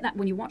 And you get that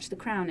when you watch The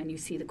Crown and you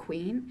see the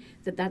Queen,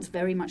 that's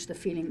very much the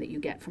feeling that you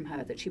get from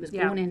her, that she was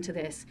born into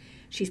this.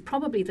 She's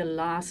probably the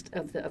last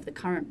of the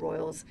current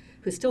royals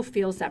who still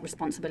feels that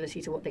responsibility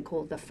to what they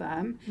call the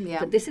firm. Yeah.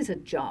 But this is a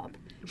job.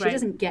 She Right.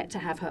 doesn't get to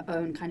have her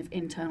own kind of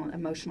internal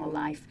emotional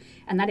life.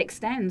 And that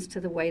extends to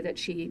the way that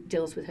she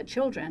deals with her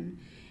children.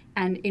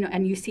 And you know,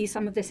 and you see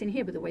some of this in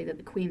here with the way that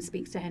the Queen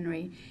speaks to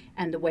Henry,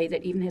 and the way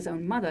that even his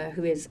own mother,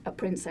 who is a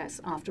princess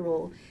after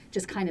all,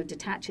 just kind of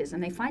detaches.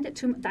 And they find it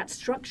that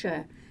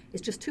structure is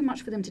just too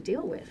much for them to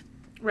deal with.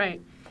 Right.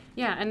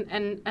 Yeah,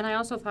 and I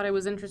also thought it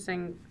was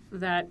interesting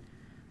that,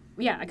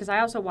 because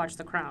I also watched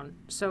The Crown.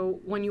 So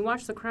when you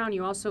watch The Crown,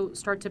 you also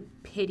start to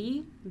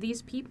pity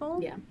these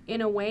people in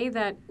a way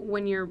that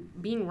when you're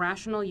being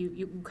rational,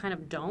 you kind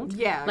of don't.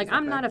 Yeah, Like,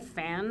 I'm exactly. not a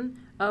fan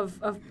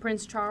of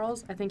Prince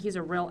Charles. I think he's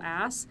a real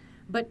ass.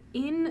 But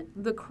in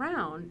The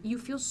Crown, you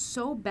feel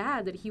so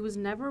bad that he was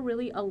never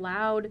really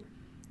allowed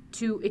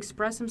to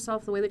express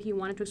himself the way that he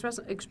wanted to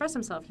express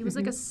himself. He was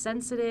like a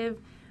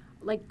sensitive,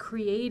 like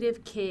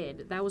creative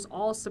kid that was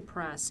all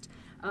suppressed,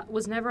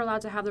 was never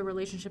allowed to have the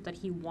relationship that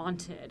he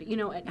wanted. You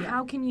know,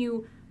 how can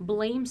you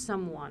blame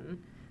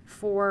someone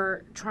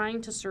for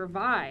trying to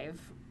survive,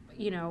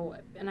 you know,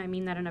 and I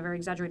mean that in a very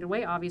exaggerated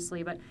way,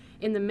 obviously, but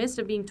in the midst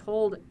of being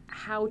told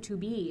how to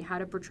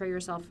portray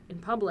yourself in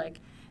public,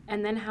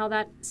 and then how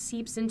that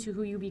seeps into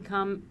who you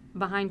become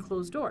behind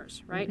closed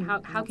doors, right?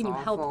 How can you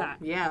help that?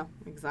 Yeah,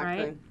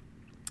 exactly. Right?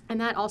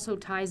 And that also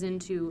ties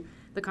into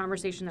the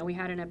conversation that we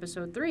had in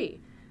episode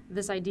 3,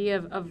 this idea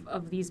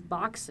of these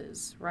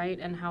boxes, right?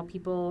 And how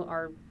people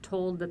are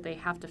told that they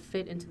have to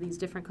fit into these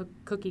different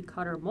cookie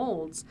cutter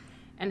molds,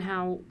 and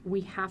how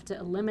we have to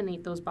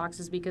eliminate those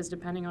boxes because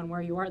depending on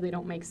where you are, they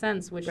don't make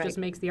sense, which just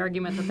makes the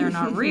argument that they're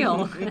not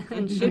real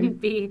and shouldn't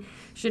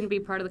be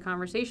part of the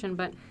conversation.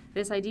 But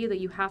this idea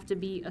that you have to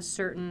be a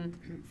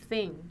certain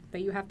thing,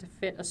 that you have to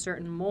fit a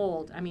certain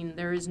mold, I mean,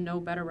 there is no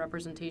better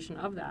representation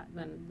of that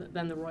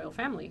than the royal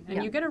family.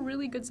 And you get a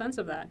really good sense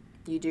of that.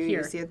 You do. Here.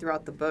 You see it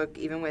throughout the book,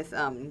 even with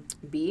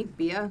Bea.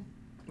 I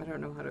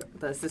don't know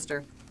the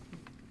sister.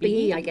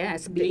 B, I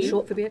guess. B, B?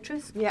 short for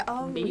Beatrice. Yeah.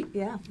 Oh, Bea?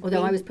 yeah.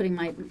 Although Bea. I was putting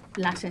my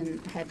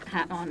Latin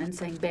hat on and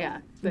saying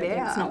bear, but Bea.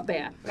 it's not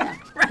bear. Yeah.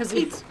 Because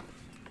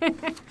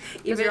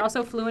you're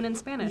also fluent in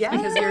Spanish. Yes.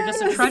 Because you're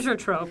just a treasure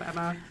trove,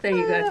 Emma. There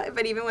you go.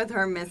 But even with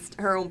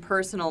her own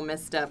personal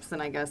missteps, and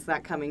I guess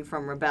that coming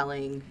from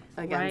rebelling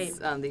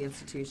against the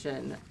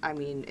institution, I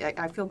mean,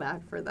 I feel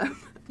bad for them.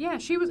 Yeah,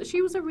 she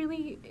was a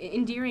really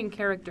endearing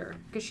character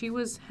because she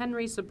was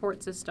Henry's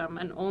support system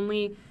and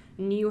only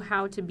knew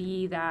how to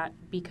be that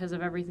because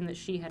of everything that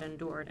she had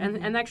endured.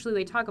 And actually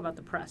they talk about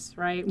the press,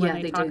 right? When Yeah,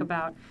 they they talk do.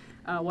 about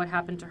what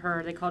happened to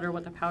her. They called her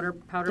the powder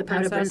The powder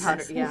princess.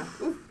 princess. Yeah.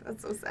 Oof,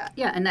 that's so sad.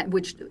 Yeah, and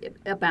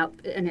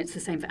and it's the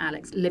same for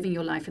Alex, living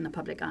your life in the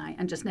public eye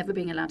and just never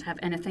being allowed to have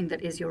anything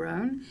that is your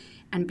own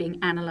and being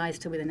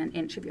analyzed to within an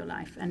inch of your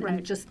life.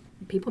 And just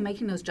people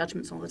making those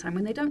judgments all the time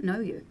when they don't know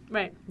you.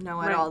 Right.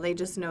 No, at all. They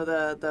just know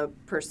the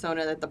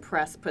persona that the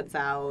press puts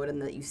out and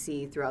that you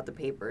see throughout the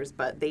papers,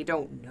 but they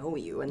don't know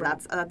you. And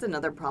that's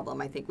another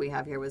problem I think we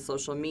have here with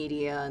social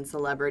media and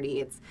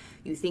celebrity. It's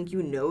you think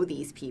you know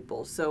these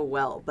people so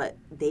well, but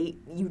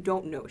you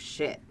don't know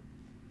shit.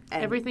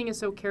 And Everything is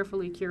so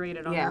carefully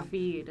curated on your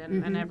feed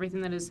and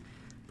everything that is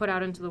put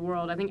out into the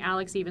world. I think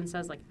Alex even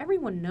says, like,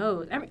 everyone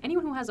knows,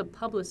 anyone who has a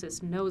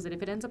publicist knows that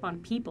if it ends up on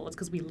People, it's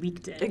because we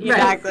leaked it.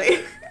 Exactly.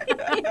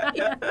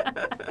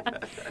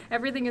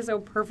 Everything is so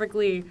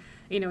perfectly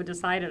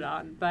decided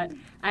on. But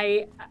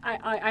I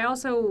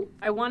also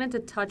wanted to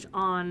touch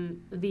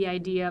on the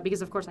idea,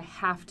 because of course I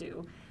have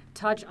to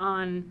touch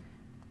on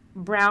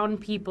brown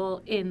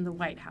people in the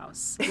White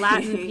House,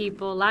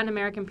 Latin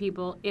American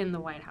people in the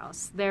White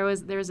House.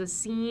 There's a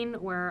scene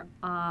where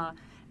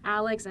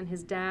Alex and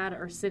his dad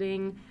are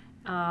sitting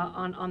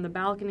on the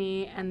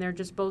balcony, and they're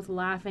just both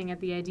laughing at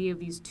the idea of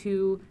these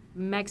two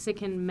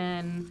Mexican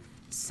men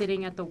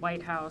sitting at the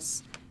White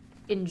House,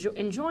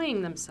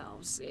 enjoying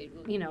themselves.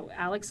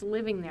 Alex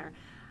living there.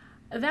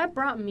 That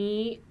brought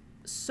me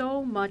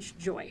so much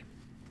joy.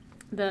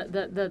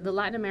 The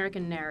Latin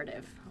American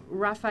narrative.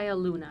 Rafael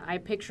Luna. I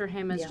picture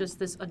him as just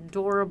this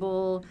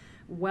adorable,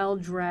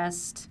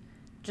 well-dressed,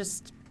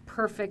 just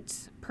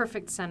perfect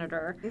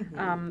senator.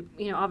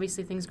 Mm-hmm.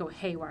 Obviously things go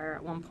haywire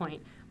at one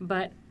point,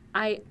 but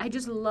I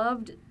just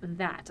loved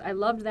that. I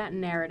loved that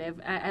narrative.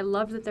 I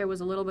loved that there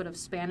was a little bit of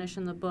Spanish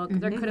in the book. Mm-hmm.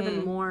 There could have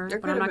been more,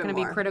 but I'm not going to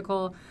be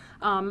critical.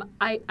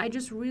 I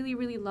just really,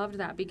 really loved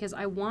that, because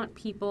I want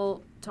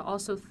people to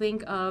also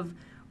think of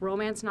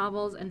romance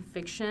novels and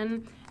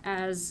fiction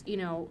as,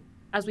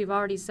 as we've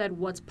already said,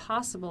 what's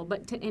possible,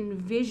 but to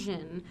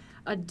envision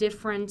a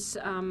different,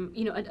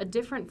 a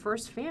different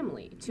first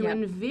family, to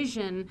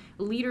envision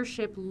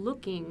leadership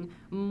looking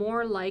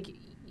more like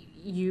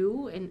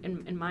you,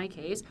 in my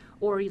case,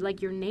 or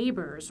like your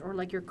neighbors, or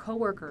like your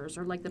coworkers,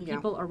 or like the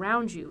people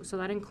around you. So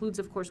that includes,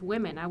 of course,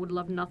 women. I would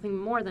love nothing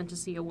more than to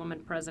see a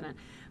woman president.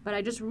 But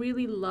I just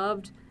really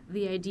loved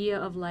the idea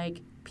of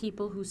like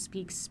people who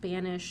speak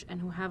Spanish and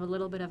who have a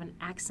little bit of an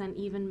accent,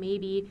 even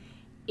maybe,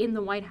 in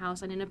the White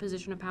House and in a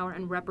position of power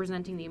and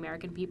representing the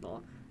American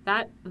people.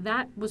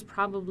 That was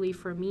probably,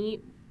 for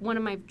me, one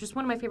of my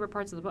favorite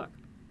parts of the book.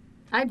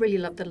 I really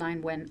loved the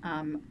line when,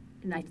 and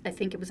I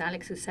think it was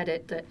Alex who said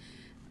it, that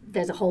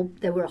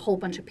there were a whole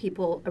bunch of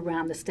people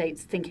around the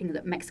States thinking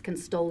that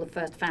Mexicans stole the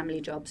first family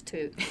jobs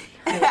too.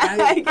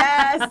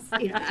 Yes.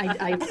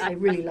 I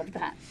really loved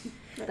that.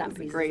 That was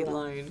a great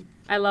line.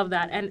 I love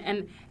that.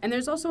 And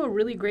there's also a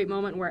really great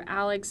moment where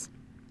Alex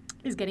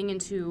is getting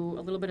into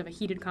a little bit of a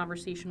heated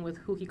conversation with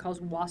who he calls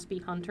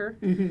Waspy Hunter,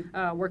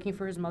 working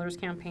for his mother's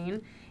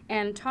campaign,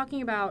 and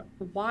talking about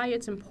why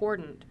it's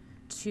important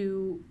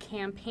to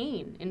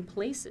campaign in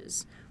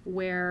places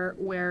where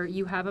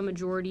you have a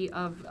majority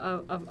of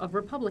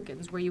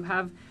Republicans, where you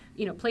have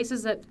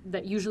places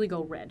that usually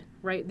go red,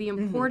 right? The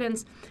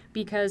importance,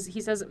 because he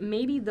says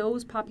maybe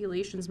those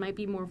populations might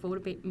be more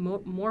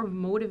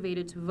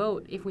motivated to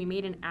vote if we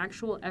made an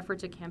actual effort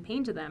to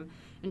campaign to them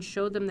and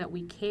showed them that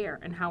we care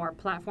and how our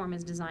platform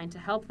is designed to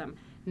help them,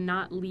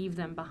 not leave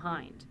them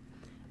behind.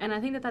 And I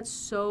think that that's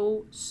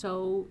so,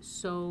 so,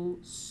 so,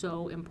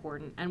 so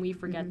important, and we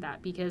forget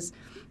that, because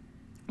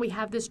we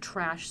have this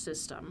trash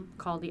system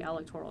called the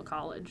Electoral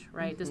College,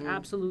 right? This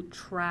absolute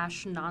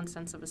trash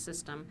nonsense of a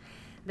system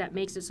that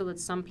makes it so that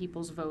some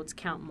people's votes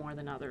count more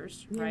than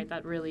others, right?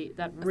 That really,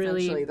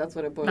 essentially, that's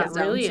what it boils down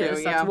really to.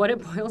 Is. That's what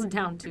it boils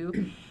down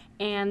to.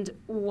 And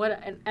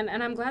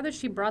I'm glad that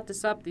she brought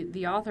this up,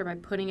 the author, by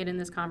putting it in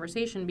this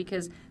conversation,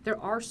 because there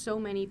are so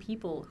many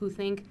people who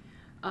think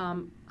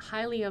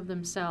highly of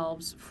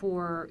themselves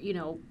for,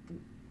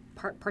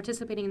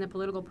 participating in the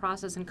political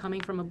process and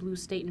coming from a blue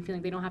state and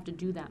feeling they don't have to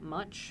do that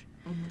much.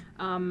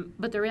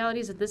 But the reality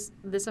is that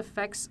this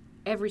affects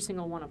every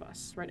single one of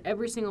us, right?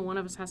 Every single one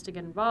of us has to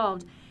get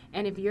involved.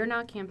 And if you're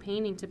not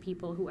campaigning to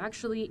people who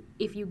actually,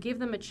 if you give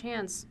them a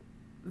chance,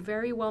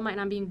 very well might, and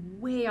I'm being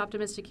way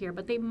optimistic here,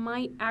 but they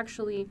might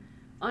actually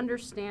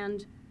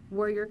understand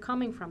where you're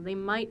coming from. They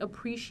might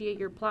appreciate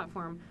your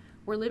platform.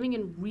 We're living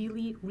in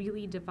really,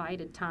 really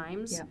divided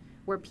times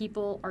where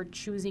people are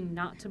choosing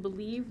not to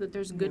believe that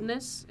there's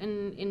goodness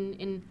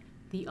in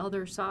the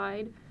other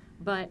side.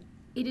 But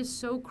it is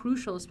so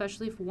crucial,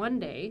 especially if one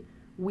day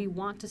we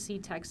want to see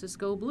Texas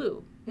go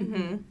blue.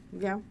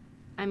 Yeah.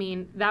 I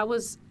mean, that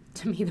was,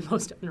 to me, the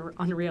most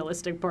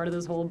unrealistic part of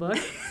this whole book.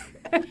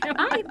 But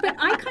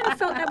I kind of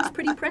felt that was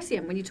pretty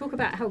prescient when you talk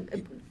about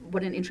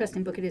what an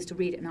interesting book it is to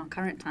read in our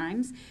current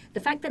times. The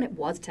fact that it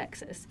was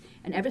Texas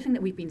and everything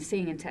that we've been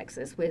seeing in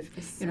Texas with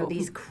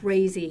these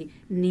crazy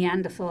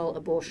Neanderthal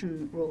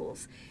abortion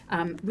rules,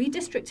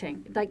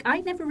 redistricting. Like,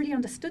 I never really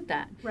understood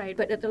that. Right.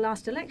 But at the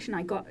last election,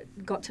 I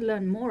got to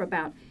learn more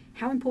about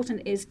how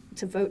important it is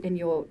to vote in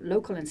your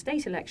local and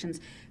state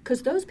elections,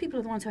 because those people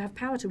are the ones who have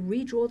power to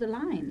redraw the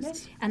lines.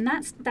 Yes. And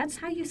that's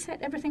how you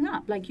set everything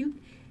up. Like,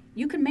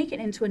 you can make it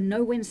into a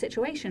no-win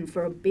situation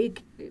for a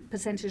big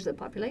percentage of the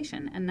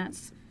population, and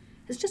it's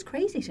just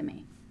crazy to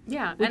me.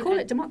 Yeah. We call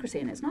it democracy,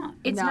 and it's not.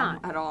 It's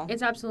not at all.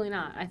 It's absolutely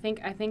not. I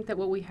think that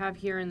what we have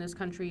here in this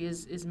country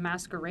is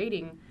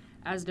masquerading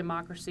as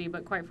democracy,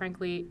 but quite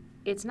frankly,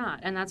 it's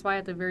not. And that's why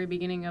at the very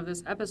beginning of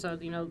this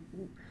episode,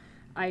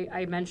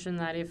 I mentioned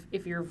that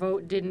if your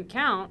vote didn't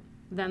count,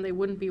 then they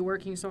wouldn't be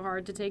working so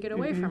hard to take it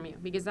away from you,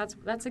 because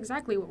that's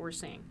exactly what we're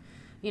seeing.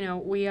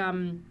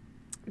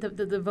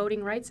 the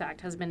Voting Rights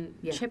Act has been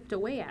chipped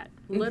away at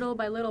little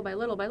by little by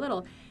little by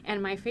little.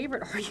 And my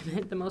favorite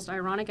argument, the most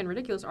ironic and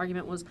ridiculous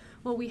argument was,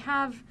 well,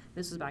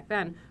 this was back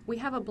then, we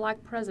have a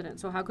black president,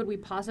 so how could we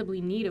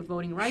possibly need a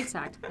Voting Rights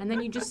Act? And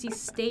then you just see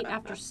state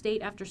after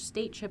state after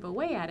state chip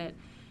away at it.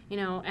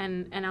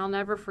 And I'll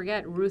never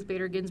forget Ruth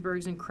Bader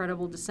Ginsburg's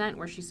incredible dissent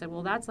where she said,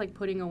 well, that's like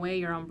putting away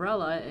your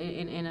umbrella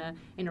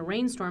in a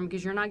rainstorm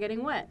because you're not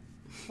getting wet.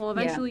 Well,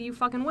 eventually you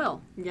fucking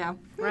will. Yeah.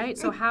 Right?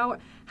 So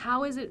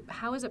how is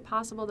it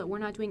possible that we're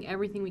not doing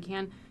everything we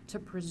can to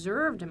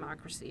preserve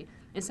democracy?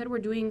 Instead, we're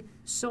doing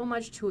so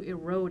much to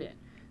erode it.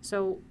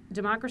 So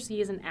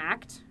democracy is an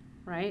act,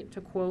 right?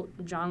 To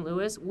quote John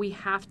Lewis, we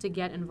have to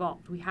get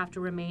involved. We have to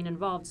remain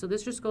involved. So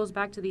this just goes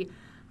back to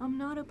I'm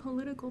not a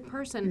political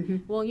person. Mm-hmm.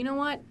 Well, you know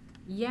what?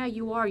 Yeah,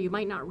 you are. You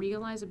might not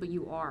realize it, but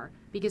you are.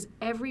 Because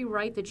every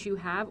right that you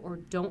have or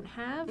don't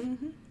have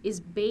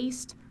is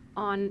based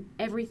on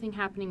everything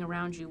happening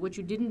around you, what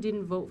you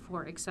didn't vote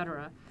for,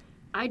 etc.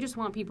 I just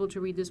want people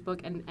to read this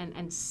book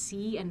and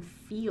see and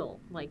feel,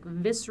 like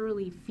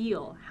viscerally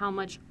feel how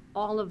much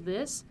all of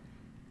this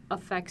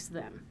affects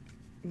them.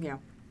 Yeah.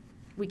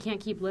 We can't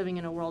keep living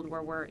in a world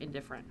where we're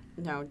indifferent.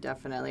 No,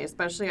 definitely.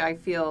 Especially I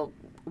feel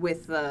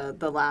with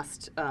the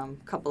last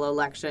couple of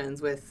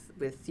elections with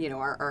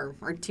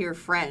our dear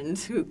friend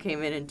who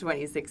came in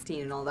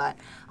 2016 and all that.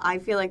 I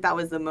feel like that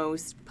was the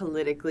most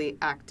politically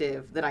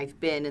active that I've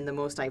been and the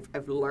most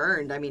I've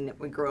learned. I mean,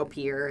 we grew up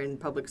here in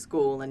public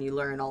school and you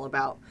learn all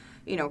about,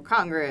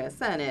 Congress,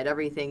 Senate,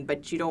 everything,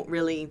 but you don't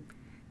really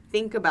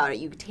think about it.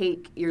 You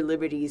take your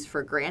liberties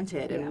for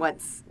granted and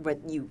what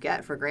you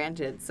get for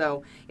granted.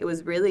 So it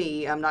was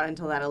really not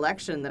until that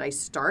election that I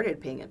started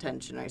paying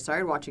attention. I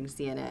started watching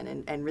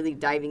CNN and really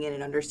diving in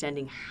and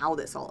understanding how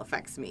this all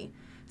affects me.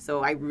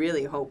 So I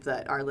really hope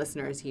that our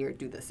listeners here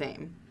do the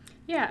same.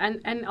 Yeah,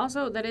 and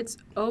also that it's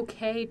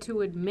okay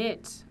to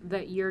admit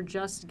that you're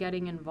just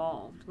getting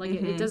involved. Like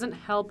it doesn't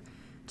help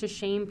to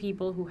shame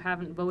people who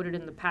haven't voted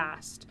in the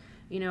past.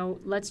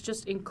 Let's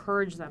just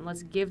encourage them.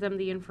 Let's give them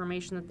the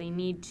information that they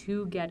need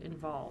to get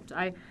involved.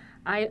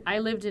 I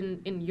lived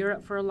in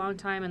Europe for a long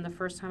time, and the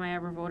first time I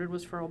ever voted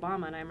was for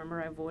Obama, and I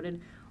remember I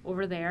voted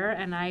over there,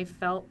 and I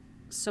felt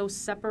so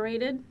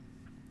separated,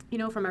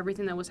 from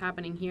everything that was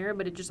happening here,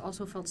 but it just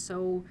also felt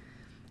so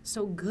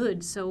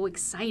good, so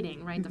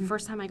exciting, right? The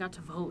first time I got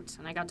to vote,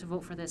 and I got to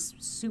vote for this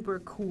super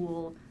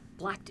cool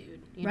black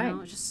dude, you know? It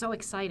was just so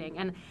exciting.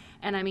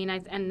 And I mean,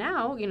 and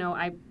now,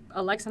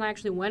 Alexa and I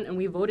actually went and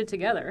we voted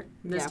together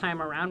this time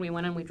around. We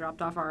went and we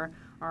dropped off our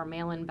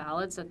mail-in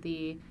ballots at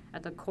the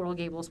Coral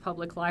Gables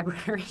Public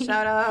Library.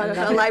 Shout out to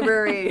the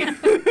library.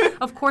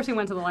 Of course we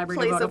went to the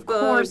library to vote. Of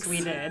course we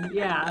did.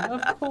 Yeah,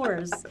 of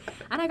course.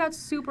 And I got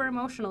super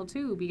emotional,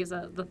 too, because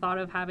the thought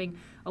of having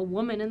a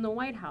woman in the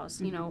White House,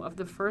 of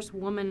the first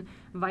woman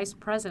vice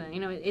president.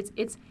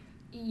 It's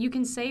you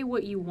can say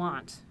what you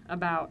want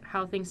about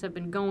how things have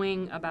been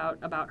going,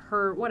 about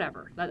her,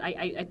 whatever.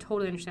 I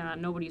totally understand that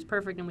nobody's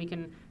perfect and we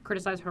can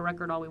criticize her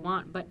record all we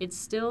want, but it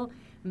still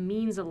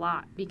means a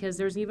lot because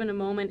there's even a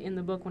moment in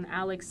the book when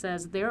Alex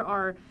says there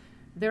are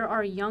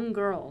young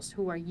girls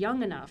who are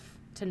young enough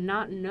to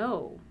not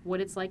know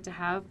what it's like to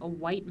have a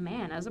white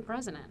man as a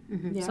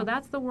president. So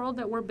that's the world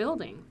that we're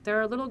building. There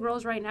are little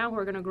girls right now who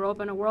are going to grow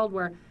up in a world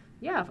where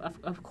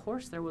of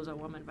course there was a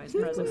woman vice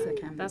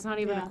president. That's not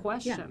even a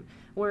question. Yeah.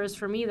 Whereas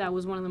for me, that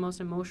was one of the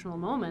most emotional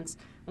moments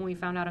when we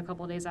found out a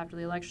couple of days after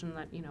the election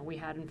that, we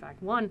had in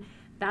fact won.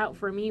 That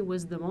for me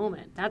was the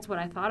moment. That's what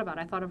I thought about.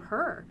 I thought of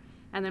her.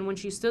 And then when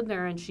she stood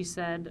there and she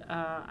said,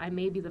 I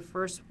may be the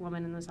first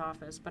woman in this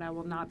office, but I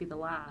will not be the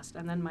last.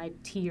 And then my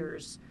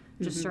tears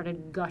just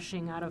started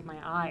gushing out of my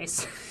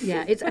eyes.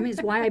 Yeah, it's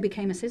why I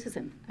became a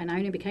citizen. And I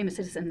only became a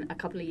citizen a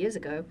couple of years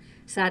ago.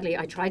 Sadly,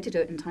 I tried to do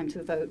it in time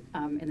to vote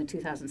in the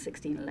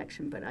 2016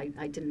 election, but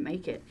I didn't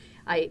make it.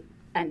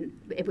 And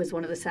it was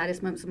one of the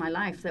saddest moments of my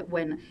life that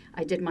when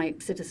I did my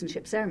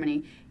citizenship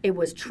ceremony, it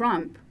was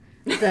Trump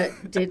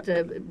that did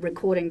the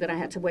recording that I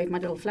had to wave my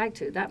little flag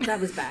to. That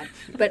was bad.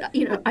 But,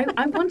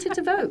 I wanted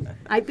to vote.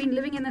 I've been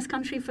living in this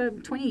country for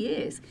 20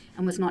 years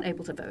and was not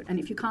able to vote. And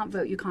if you can't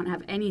vote, you can't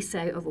have any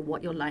say over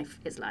what your life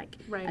is like.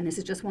 Right. And this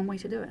is just one way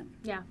to do it.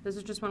 Yeah, this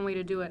is just one way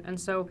to do it. And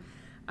so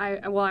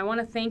I want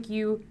to thank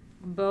you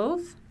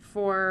both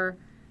for,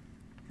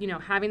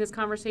 having this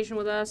conversation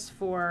with us,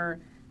 for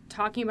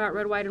talking about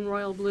Red, White, and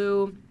Royal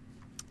Blue.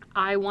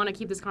 I want to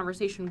keep this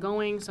conversation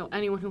going, so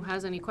anyone who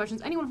has any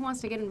questions, anyone who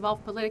wants to get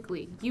involved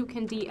politically, you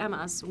can DM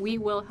us. We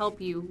will help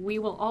you. We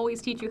will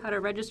always teach you how to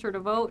register to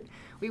vote.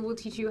 We will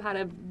teach you how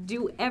to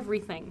do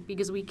everything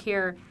because we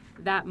care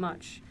that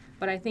much.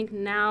 But I think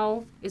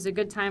now is a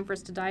good time for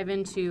us to dive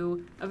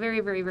into a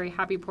very, very, very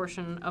happy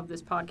portion of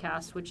this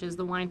podcast, which is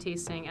the wine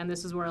tasting. And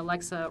this is where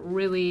Alexa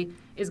really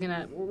is we're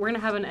going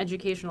to have an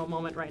educational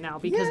moment right now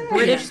because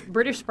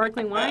British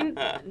sparkling wine,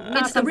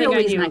 not it's the real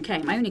reason I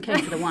came. I only came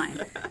for the wine.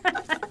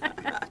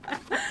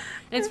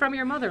 It's from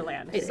your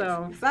motherland.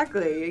 So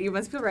exactly. You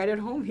must feel right at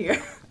home here.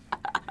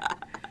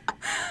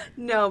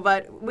 No,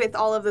 but with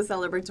all of the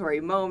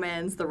celebratory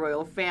moments, the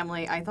royal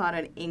family, I thought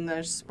an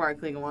English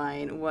sparkling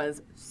wine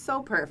was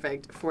so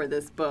perfect for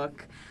this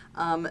book.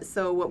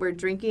 So what we're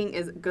drinking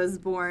is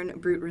Gusbourne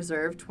Brut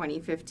Reserve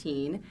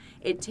 2015.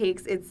 It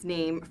takes its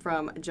name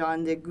from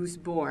John de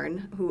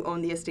Gusbourne, who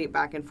owned the estate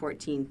back in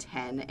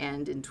 1410.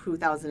 And in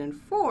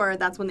 2004,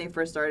 that's when they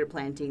first started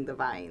planting the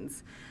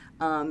vines.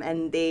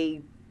 And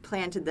they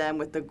planted them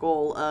with the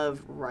goal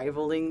of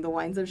rivaling the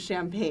wines of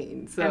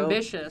Champagne. So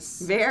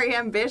Ambitious. very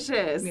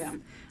ambitious. Yeah.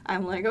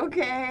 I'm like,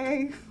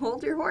 okay,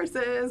 hold your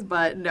horses.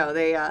 But no,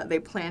 they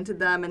planted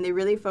them, and they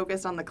really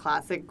focused on the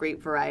classic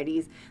grape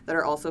varieties that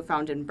are also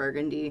found in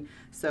Burgundy.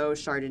 So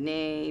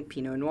Chardonnay,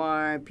 Pinot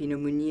Noir, Pinot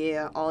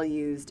Meunier, all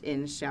used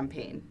in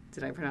Champagne.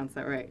 Did I pronounce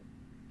that right?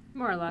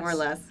 More or less. More or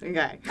less.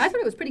 Okay. I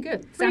thought it was pretty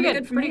good. Pretty Sounded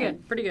good. from Pretty here.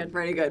 good. Pretty good.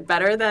 Pretty good.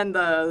 Better than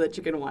the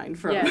chicken wine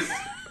from Yes.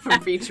 from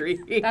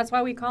Feetree. That's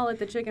why we call it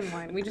the chicken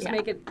wine. We just Yeah.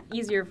 make it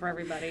easier for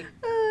everybody.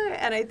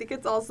 And I think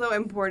it's also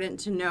important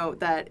to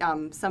note that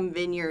some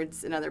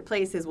vineyards in other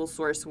places will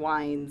source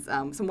wines.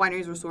 Some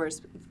wineries will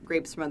source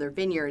grapes from other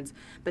vineyards,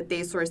 but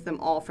they source them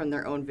all from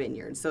their own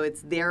vineyards. So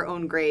it's their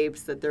own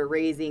grapes that they're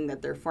raising,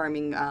 that they're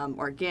farming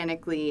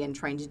organically and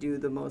trying to do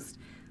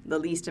the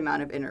least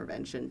amount of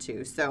intervention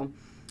to. So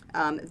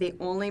they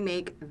only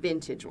make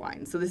vintage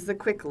wine. So this is a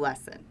quick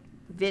lesson.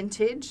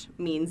 Vintage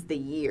means the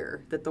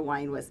year that the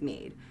wine was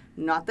made.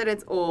 Not that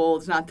it's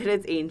old, not that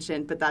it's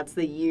ancient, but that's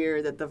the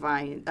year that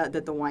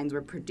the wines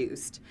were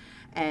produced.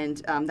 And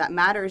that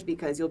matters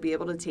because you'll be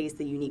able to taste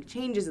the unique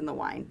changes in the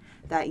wine.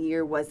 That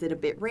year, was it a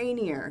bit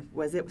rainier?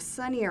 Was it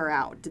sunnier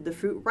out? Did the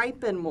fruit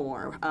ripen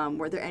more?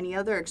 Were there any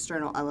other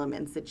external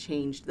elements that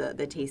changed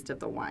the taste of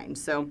the wine?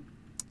 So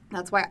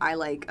that's why I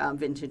like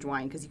vintage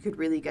wine, because you could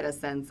really get a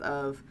sense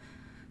of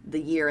the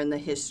year and the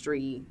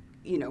history,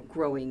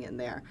 growing in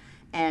there.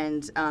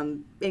 And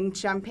in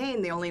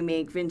Champagne, they only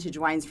make vintage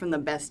wines from the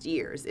best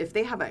years. If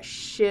they have a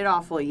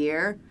shit-awful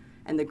year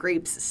and the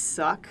grapes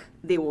suck,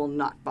 they will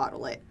not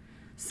bottle it.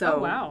 So, Oh,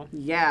 wow.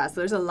 Yeah, so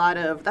there's a lot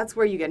of, that's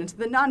where you get into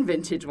the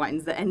non-vintage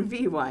wines, the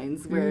NV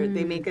wines, where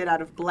they make it out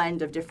of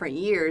blend of different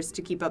years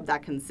to keep up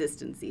that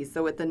consistency.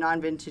 So with the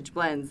non-vintage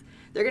blends,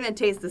 they're going to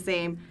taste the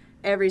same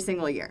every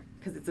single year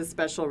because it's a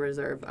special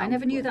reserve. I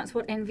never knew blend. that's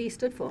what NV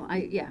stood for.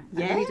 I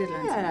really did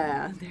learn something.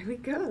 Yeah, there we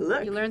go.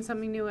 Look. You learn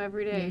something new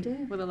every day You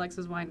do. with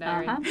Alexa's Wine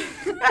Diary.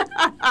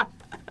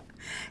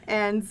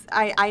 And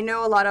I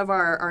know a lot of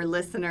our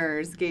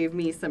listeners gave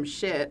me some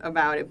shit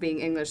about it being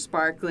English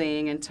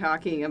sparkling and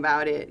talking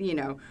about it,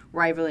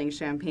 rivaling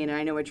Champagne. And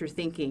I know what you're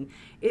thinking.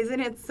 Isn't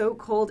it so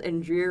cold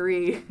and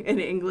dreary in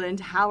England?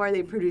 How are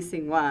they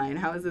producing wine?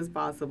 How is this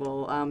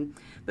possible?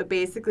 But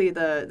basically,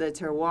 the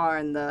terroir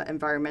and the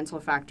environmental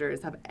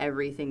factors have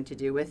everything to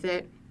do with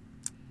it.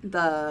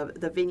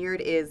 The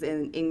vineyard is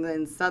in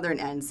England's southern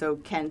end, so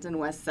Kent and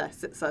West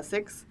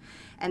Sussex.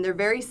 And they're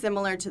very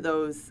similar to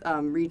those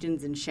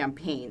regions in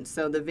Champagne.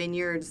 So the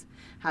vineyards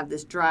have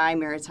this dry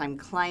maritime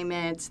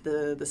climate.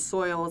 The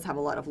soils have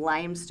a lot of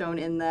limestone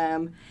in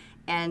them.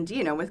 And,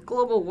 with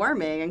global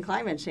warming and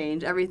climate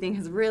change, everything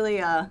has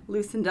really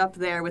loosened up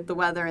there with the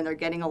weather, and they're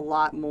getting a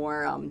lot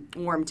more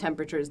warm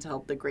temperatures to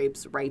help the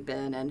grapes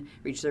ripen and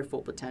reach their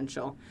full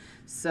potential.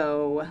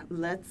 So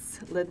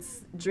let's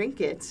drink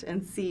it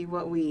and see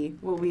what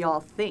we all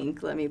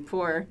think. Let me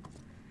pour.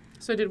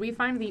 So did we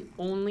find the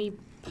only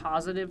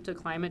positive to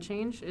climate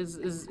change is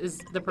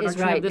the production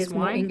Is right. of this It's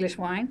more wine? English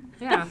wine.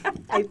 Yeah.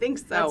 I think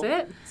so.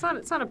 That's it.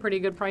 It's not a pretty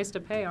good price to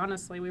pay,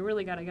 honestly. We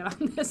really got to get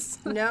on this.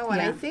 No, and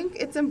I Yeah. think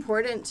it's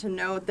important to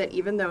note that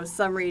even though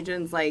some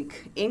regions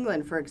like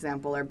England, for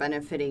example, are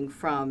benefiting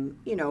from,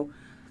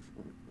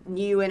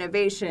 new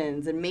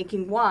innovations and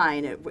making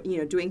wine,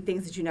 and, doing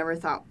things that you never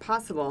thought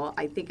possible,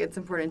 I think it's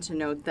important to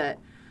note that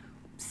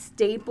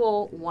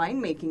staple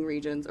winemaking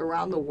regions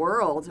around the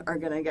world are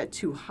going to get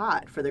too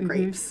hot for the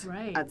grapes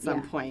Right. at some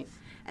Yeah. point.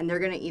 And they're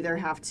going to either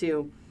have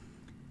to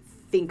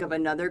think of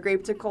another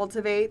grape to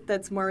cultivate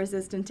that's more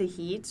resistant to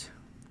heat,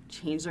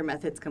 change their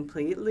methods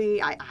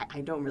completely. I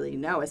don't really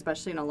know,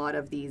 especially in a lot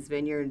of these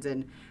vineyards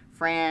in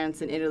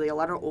France and Italy. A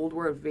lot of old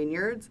world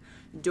vineyards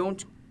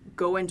don't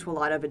go into a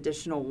lot of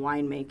additional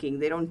winemaking.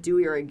 They don't do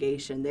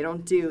irrigation. They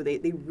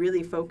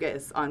really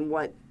focus on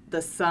what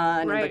the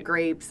sun and the Right.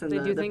 grapes and They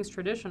do the things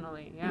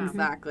traditionally, yeah.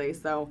 exactly.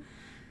 So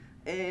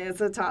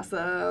it's a toss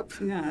up.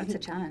 Yeah, it's a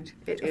challenge.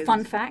 It A is.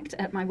 fun fact,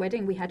 at my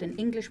wedding, we had an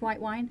English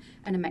white wine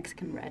and a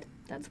Mexican red.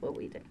 That's what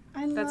we did.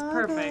 That's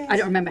perfect. I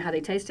don't remember how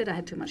they tasted. I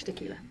had too much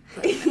tequila.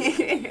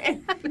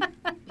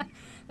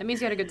 That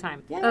means you had a good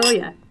time. Oh,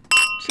 yeah.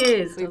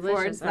 Cheers. We poured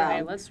Delicious. All right,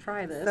 some. let's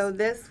try this. So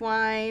this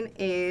wine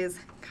is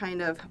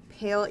kind of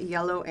pale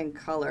yellow in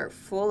color,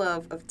 full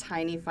of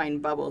tiny fine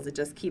bubbles that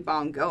just keep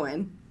on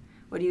going.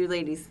 What do you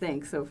ladies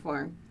think so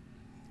far?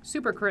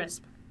 Super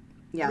crisp.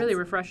 Yeah, Really it's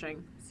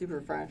refreshing.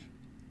 super fresh.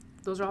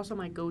 Those are also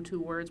my go-to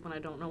words when I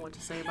don't know what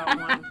to say about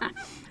wine.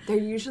 They're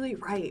usually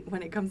right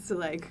when it comes to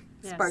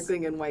Yes.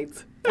 sparkling and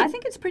whites. I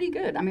think it's pretty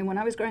good. I mean, when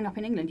I was growing up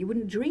in England, you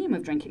wouldn't dream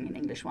of drinking an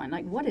English wine.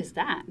 Like, what is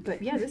that?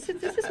 But yeah, this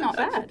is not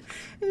bad.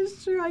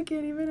 It's true. I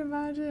can't even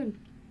imagine.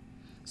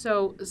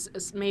 So,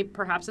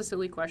 perhaps a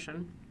silly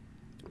question,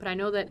 but I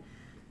know that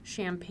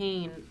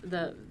champagne,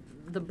 the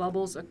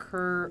bubbles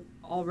occur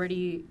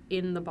already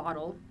in the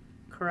bottle,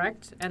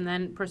 correct? And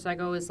then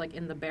Prosecco is like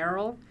in the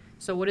barrel.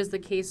 So what is the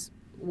case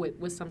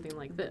with something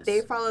like this?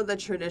 They follow the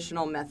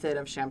traditional method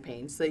of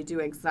champagne. So they do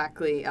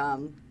exactly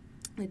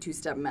the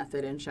two-step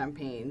method in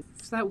champagne.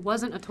 So that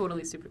wasn't a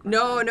totally stupid question.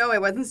 No,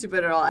 it wasn't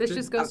stupid at all. This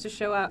just goes to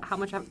show out how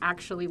much I've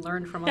actually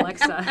learned from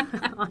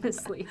Alexa,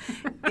 honestly.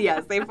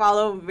 Yes, they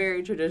follow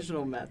very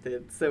traditional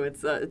methods. So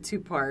it's a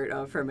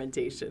two-part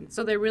fermentation.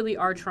 So they really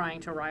are trying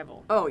to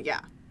rival. Oh,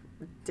 yeah,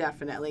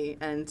 definitely.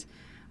 And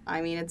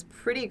I mean, it's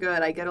pretty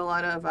good. I get a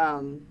lot of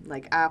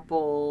like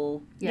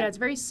apple. Yeah, it's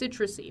very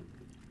citrusy.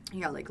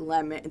 Yeah, like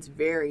lemon. It's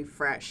very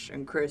fresh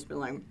and crisp and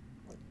like.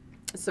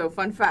 So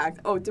fun fact.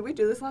 Oh, did we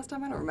do this last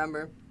time? I don't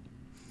remember.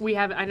 We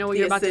have. I know what The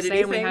you're about to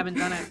say, and we acidity haven't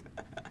done it.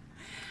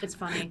 It's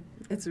funny.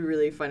 It's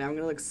really funny. I'm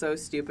gonna look so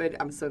stupid.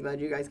 I'm so glad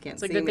you guys can't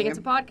It's a see good me. thing it's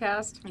a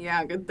podcast.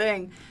 Yeah, good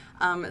thing.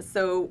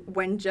 So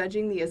when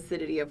judging the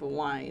acidity of a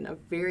wine, a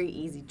very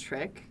easy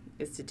trick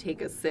is to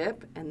take a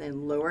sip and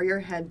then lower your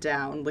head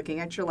down,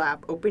 looking at your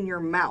lap, open your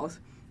mouth,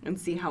 and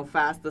see how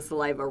fast the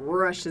saliva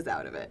rushes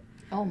out of it.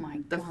 Oh my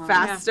The God.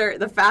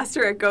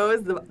 faster it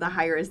goes, the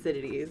higher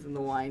acidity is in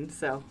the wine.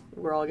 So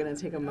we're all gonna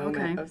take a moment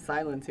Okay. of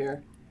silence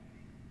here.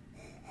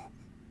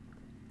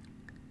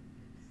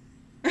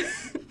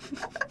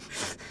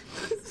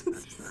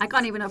 I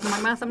can't even open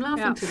my mouth. I'm laughing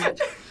Yeah. too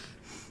much.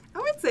 I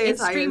would say It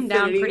it's high streamed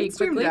down acidity. pretty It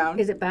streamed quickly. down.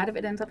 Is it bad if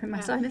it ends up in my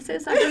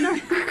sinuses? I don't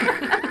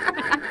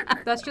know.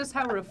 That's just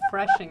how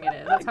refreshing it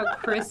is. That's how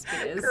crisp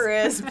it is.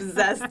 Crisp,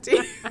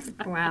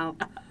 zesty. Wow.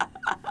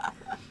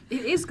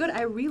 It is good.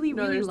 I really,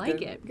 No, really there's like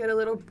good. it. Get a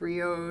little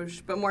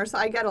brioche, but more so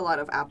I get a lot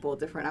of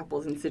different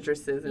apples and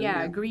citruses. In Yeah,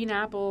 there. green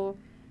apple.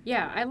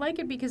 Yeah, I like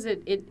it because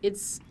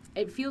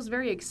it feels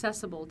very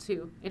accessible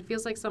too. It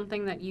feels like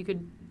something that you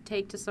could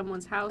take to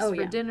someone's house Oh,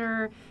 for yeah.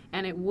 dinner,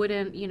 and it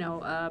wouldn't,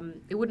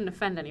 it wouldn't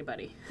offend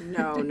anybody.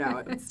 No,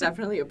 it's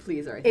definitely a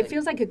pleaser, I It think.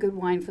 feels like a good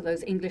wine for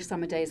those English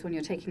summer days when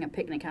you're taking a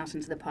picnic out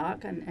into the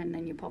park and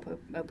then you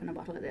open a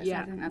bottle of this.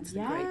 Yeah. I think that's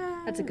great.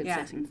 That's a good Yeah.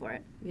 setting for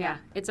it. Yeah,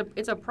 it's a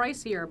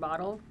pricier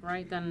bottle,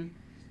 right? Than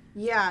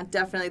Yeah,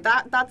 definitely.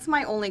 That's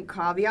my only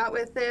caveat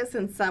with this,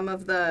 and some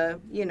of the,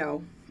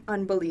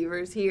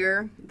 unbelievers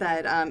here,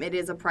 that it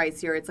is a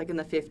pricier. It's like in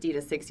the $50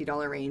 to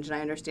 $60 range, and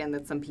I understand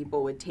that some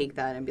people would take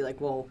that and be like,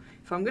 well,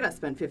 if I'm going to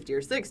spend $50 or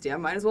 $60, I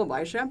might as well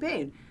buy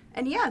champagne.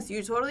 And yes,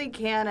 you totally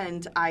can,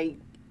 and I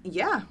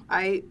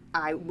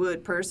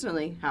would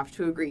personally have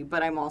to agree,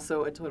 but I'm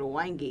also a total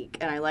wine geek,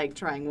 and I like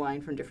trying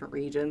wine from different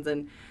regions,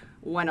 and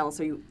when else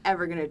are you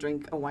ever going to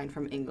drink a wine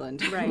from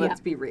England? Right. Let's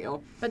be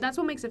real. But that's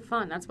what makes it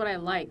fun. That's what I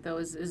like, though,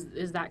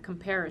 is that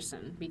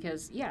comparison.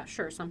 Because, yeah,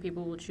 sure, some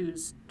people will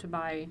choose to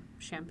buy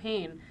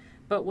champagne.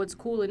 But what's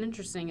cool and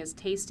interesting is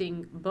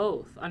tasting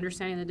both,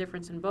 understanding the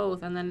difference in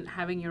both, and then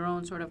having your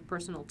own sort of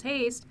personal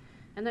taste,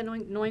 and then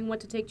knowing what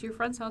to take to your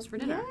friend's house for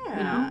dinner.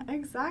 Yeah,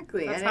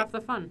 exactly. That's and half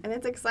the fun. And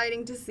it's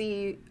exciting to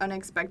see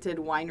unexpected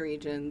wine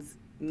regions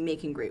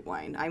making great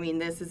wine. I mean,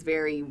 this is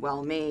very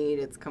well made.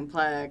 It's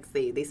complex.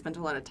 They spent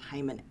a lot of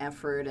time and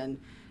effort and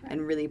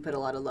really put a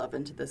lot of love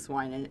into this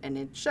wine, and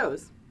it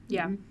shows.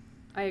 Yeah,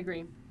 I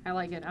agree. I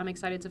like it. I'm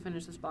excited to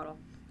finish this bottle.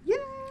 Yay!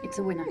 It's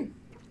a winner.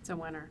 It's a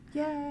winner.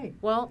 Yay!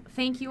 Well,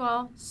 thank you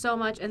all so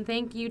much, and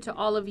thank you to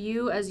all of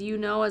you. As you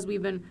know, as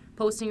we've been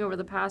posting over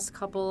the past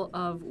couple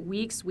of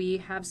weeks, we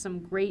have some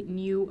great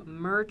new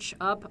merch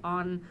up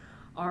on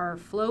our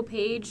Flow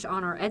page,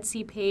 on our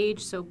Etsy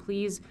page, so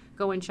please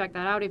go and check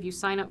that out. If you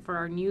sign up for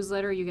our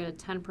newsletter, you get a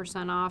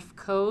 10% off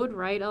code,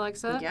 right,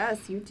 Alexa?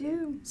 Yes, you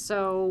do.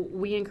 So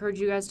we encourage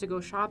you guys to go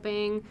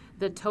shopping.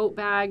 The tote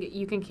bag,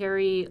 you can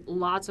carry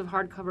lots of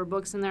hardcover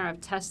books in there. I've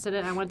tested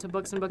it. I went to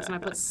Books and Books and I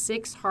put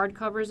 6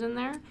 hardcovers in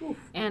there,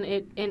 and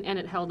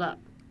it held up.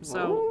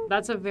 So Whoa.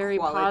 that's a very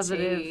Quality.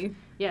 positive.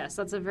 Yes,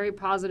 that's a very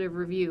positive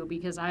review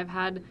because I've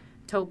had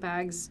tote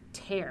bags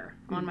tear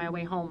on my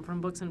way home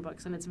from Books and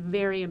Books, and it's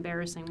very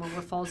embarrassing when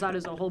what falls out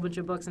is a whole bunch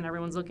of books and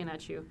everyone's looking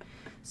at you.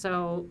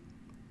 So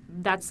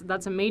that's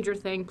a major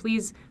thing.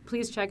 Please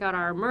check out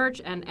our merch,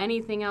 and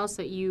anything else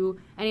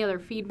any other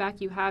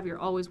feedback you have, you're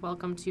always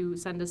welcome to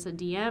send us a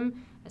DM.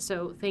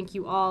 So thank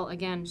you all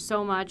again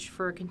so much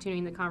for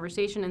continuing the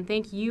conversation, and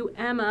thank you,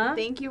 Emma.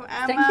 Thank you,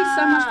 Emma. Thank you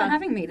so much for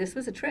having me. This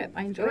was a trip.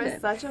 I enjoyed It was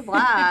it. such a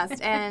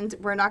blast. And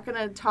we're not going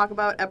to talk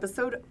about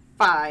episode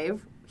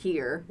 5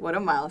 here. What a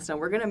milestone.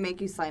 We're going to make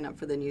you sign up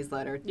for the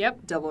newsletter.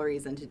 Yep. Double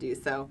reason to do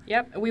so.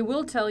 Yep. We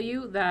will tell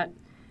you that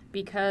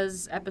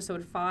because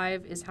episode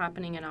 5 is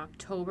happening in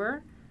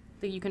October,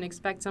 that you can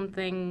expect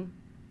something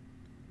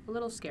a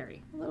little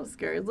scary. A little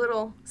scary. A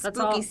little That's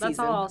spooky all. season. That's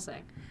all I'll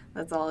say.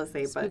 That's all I'll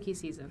say. Spooky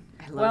season.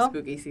 But I love Well,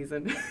 spooky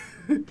season.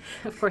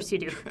 of course you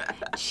do.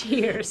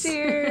 Cheers.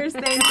 Cheers.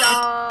 Thanks,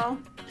 all.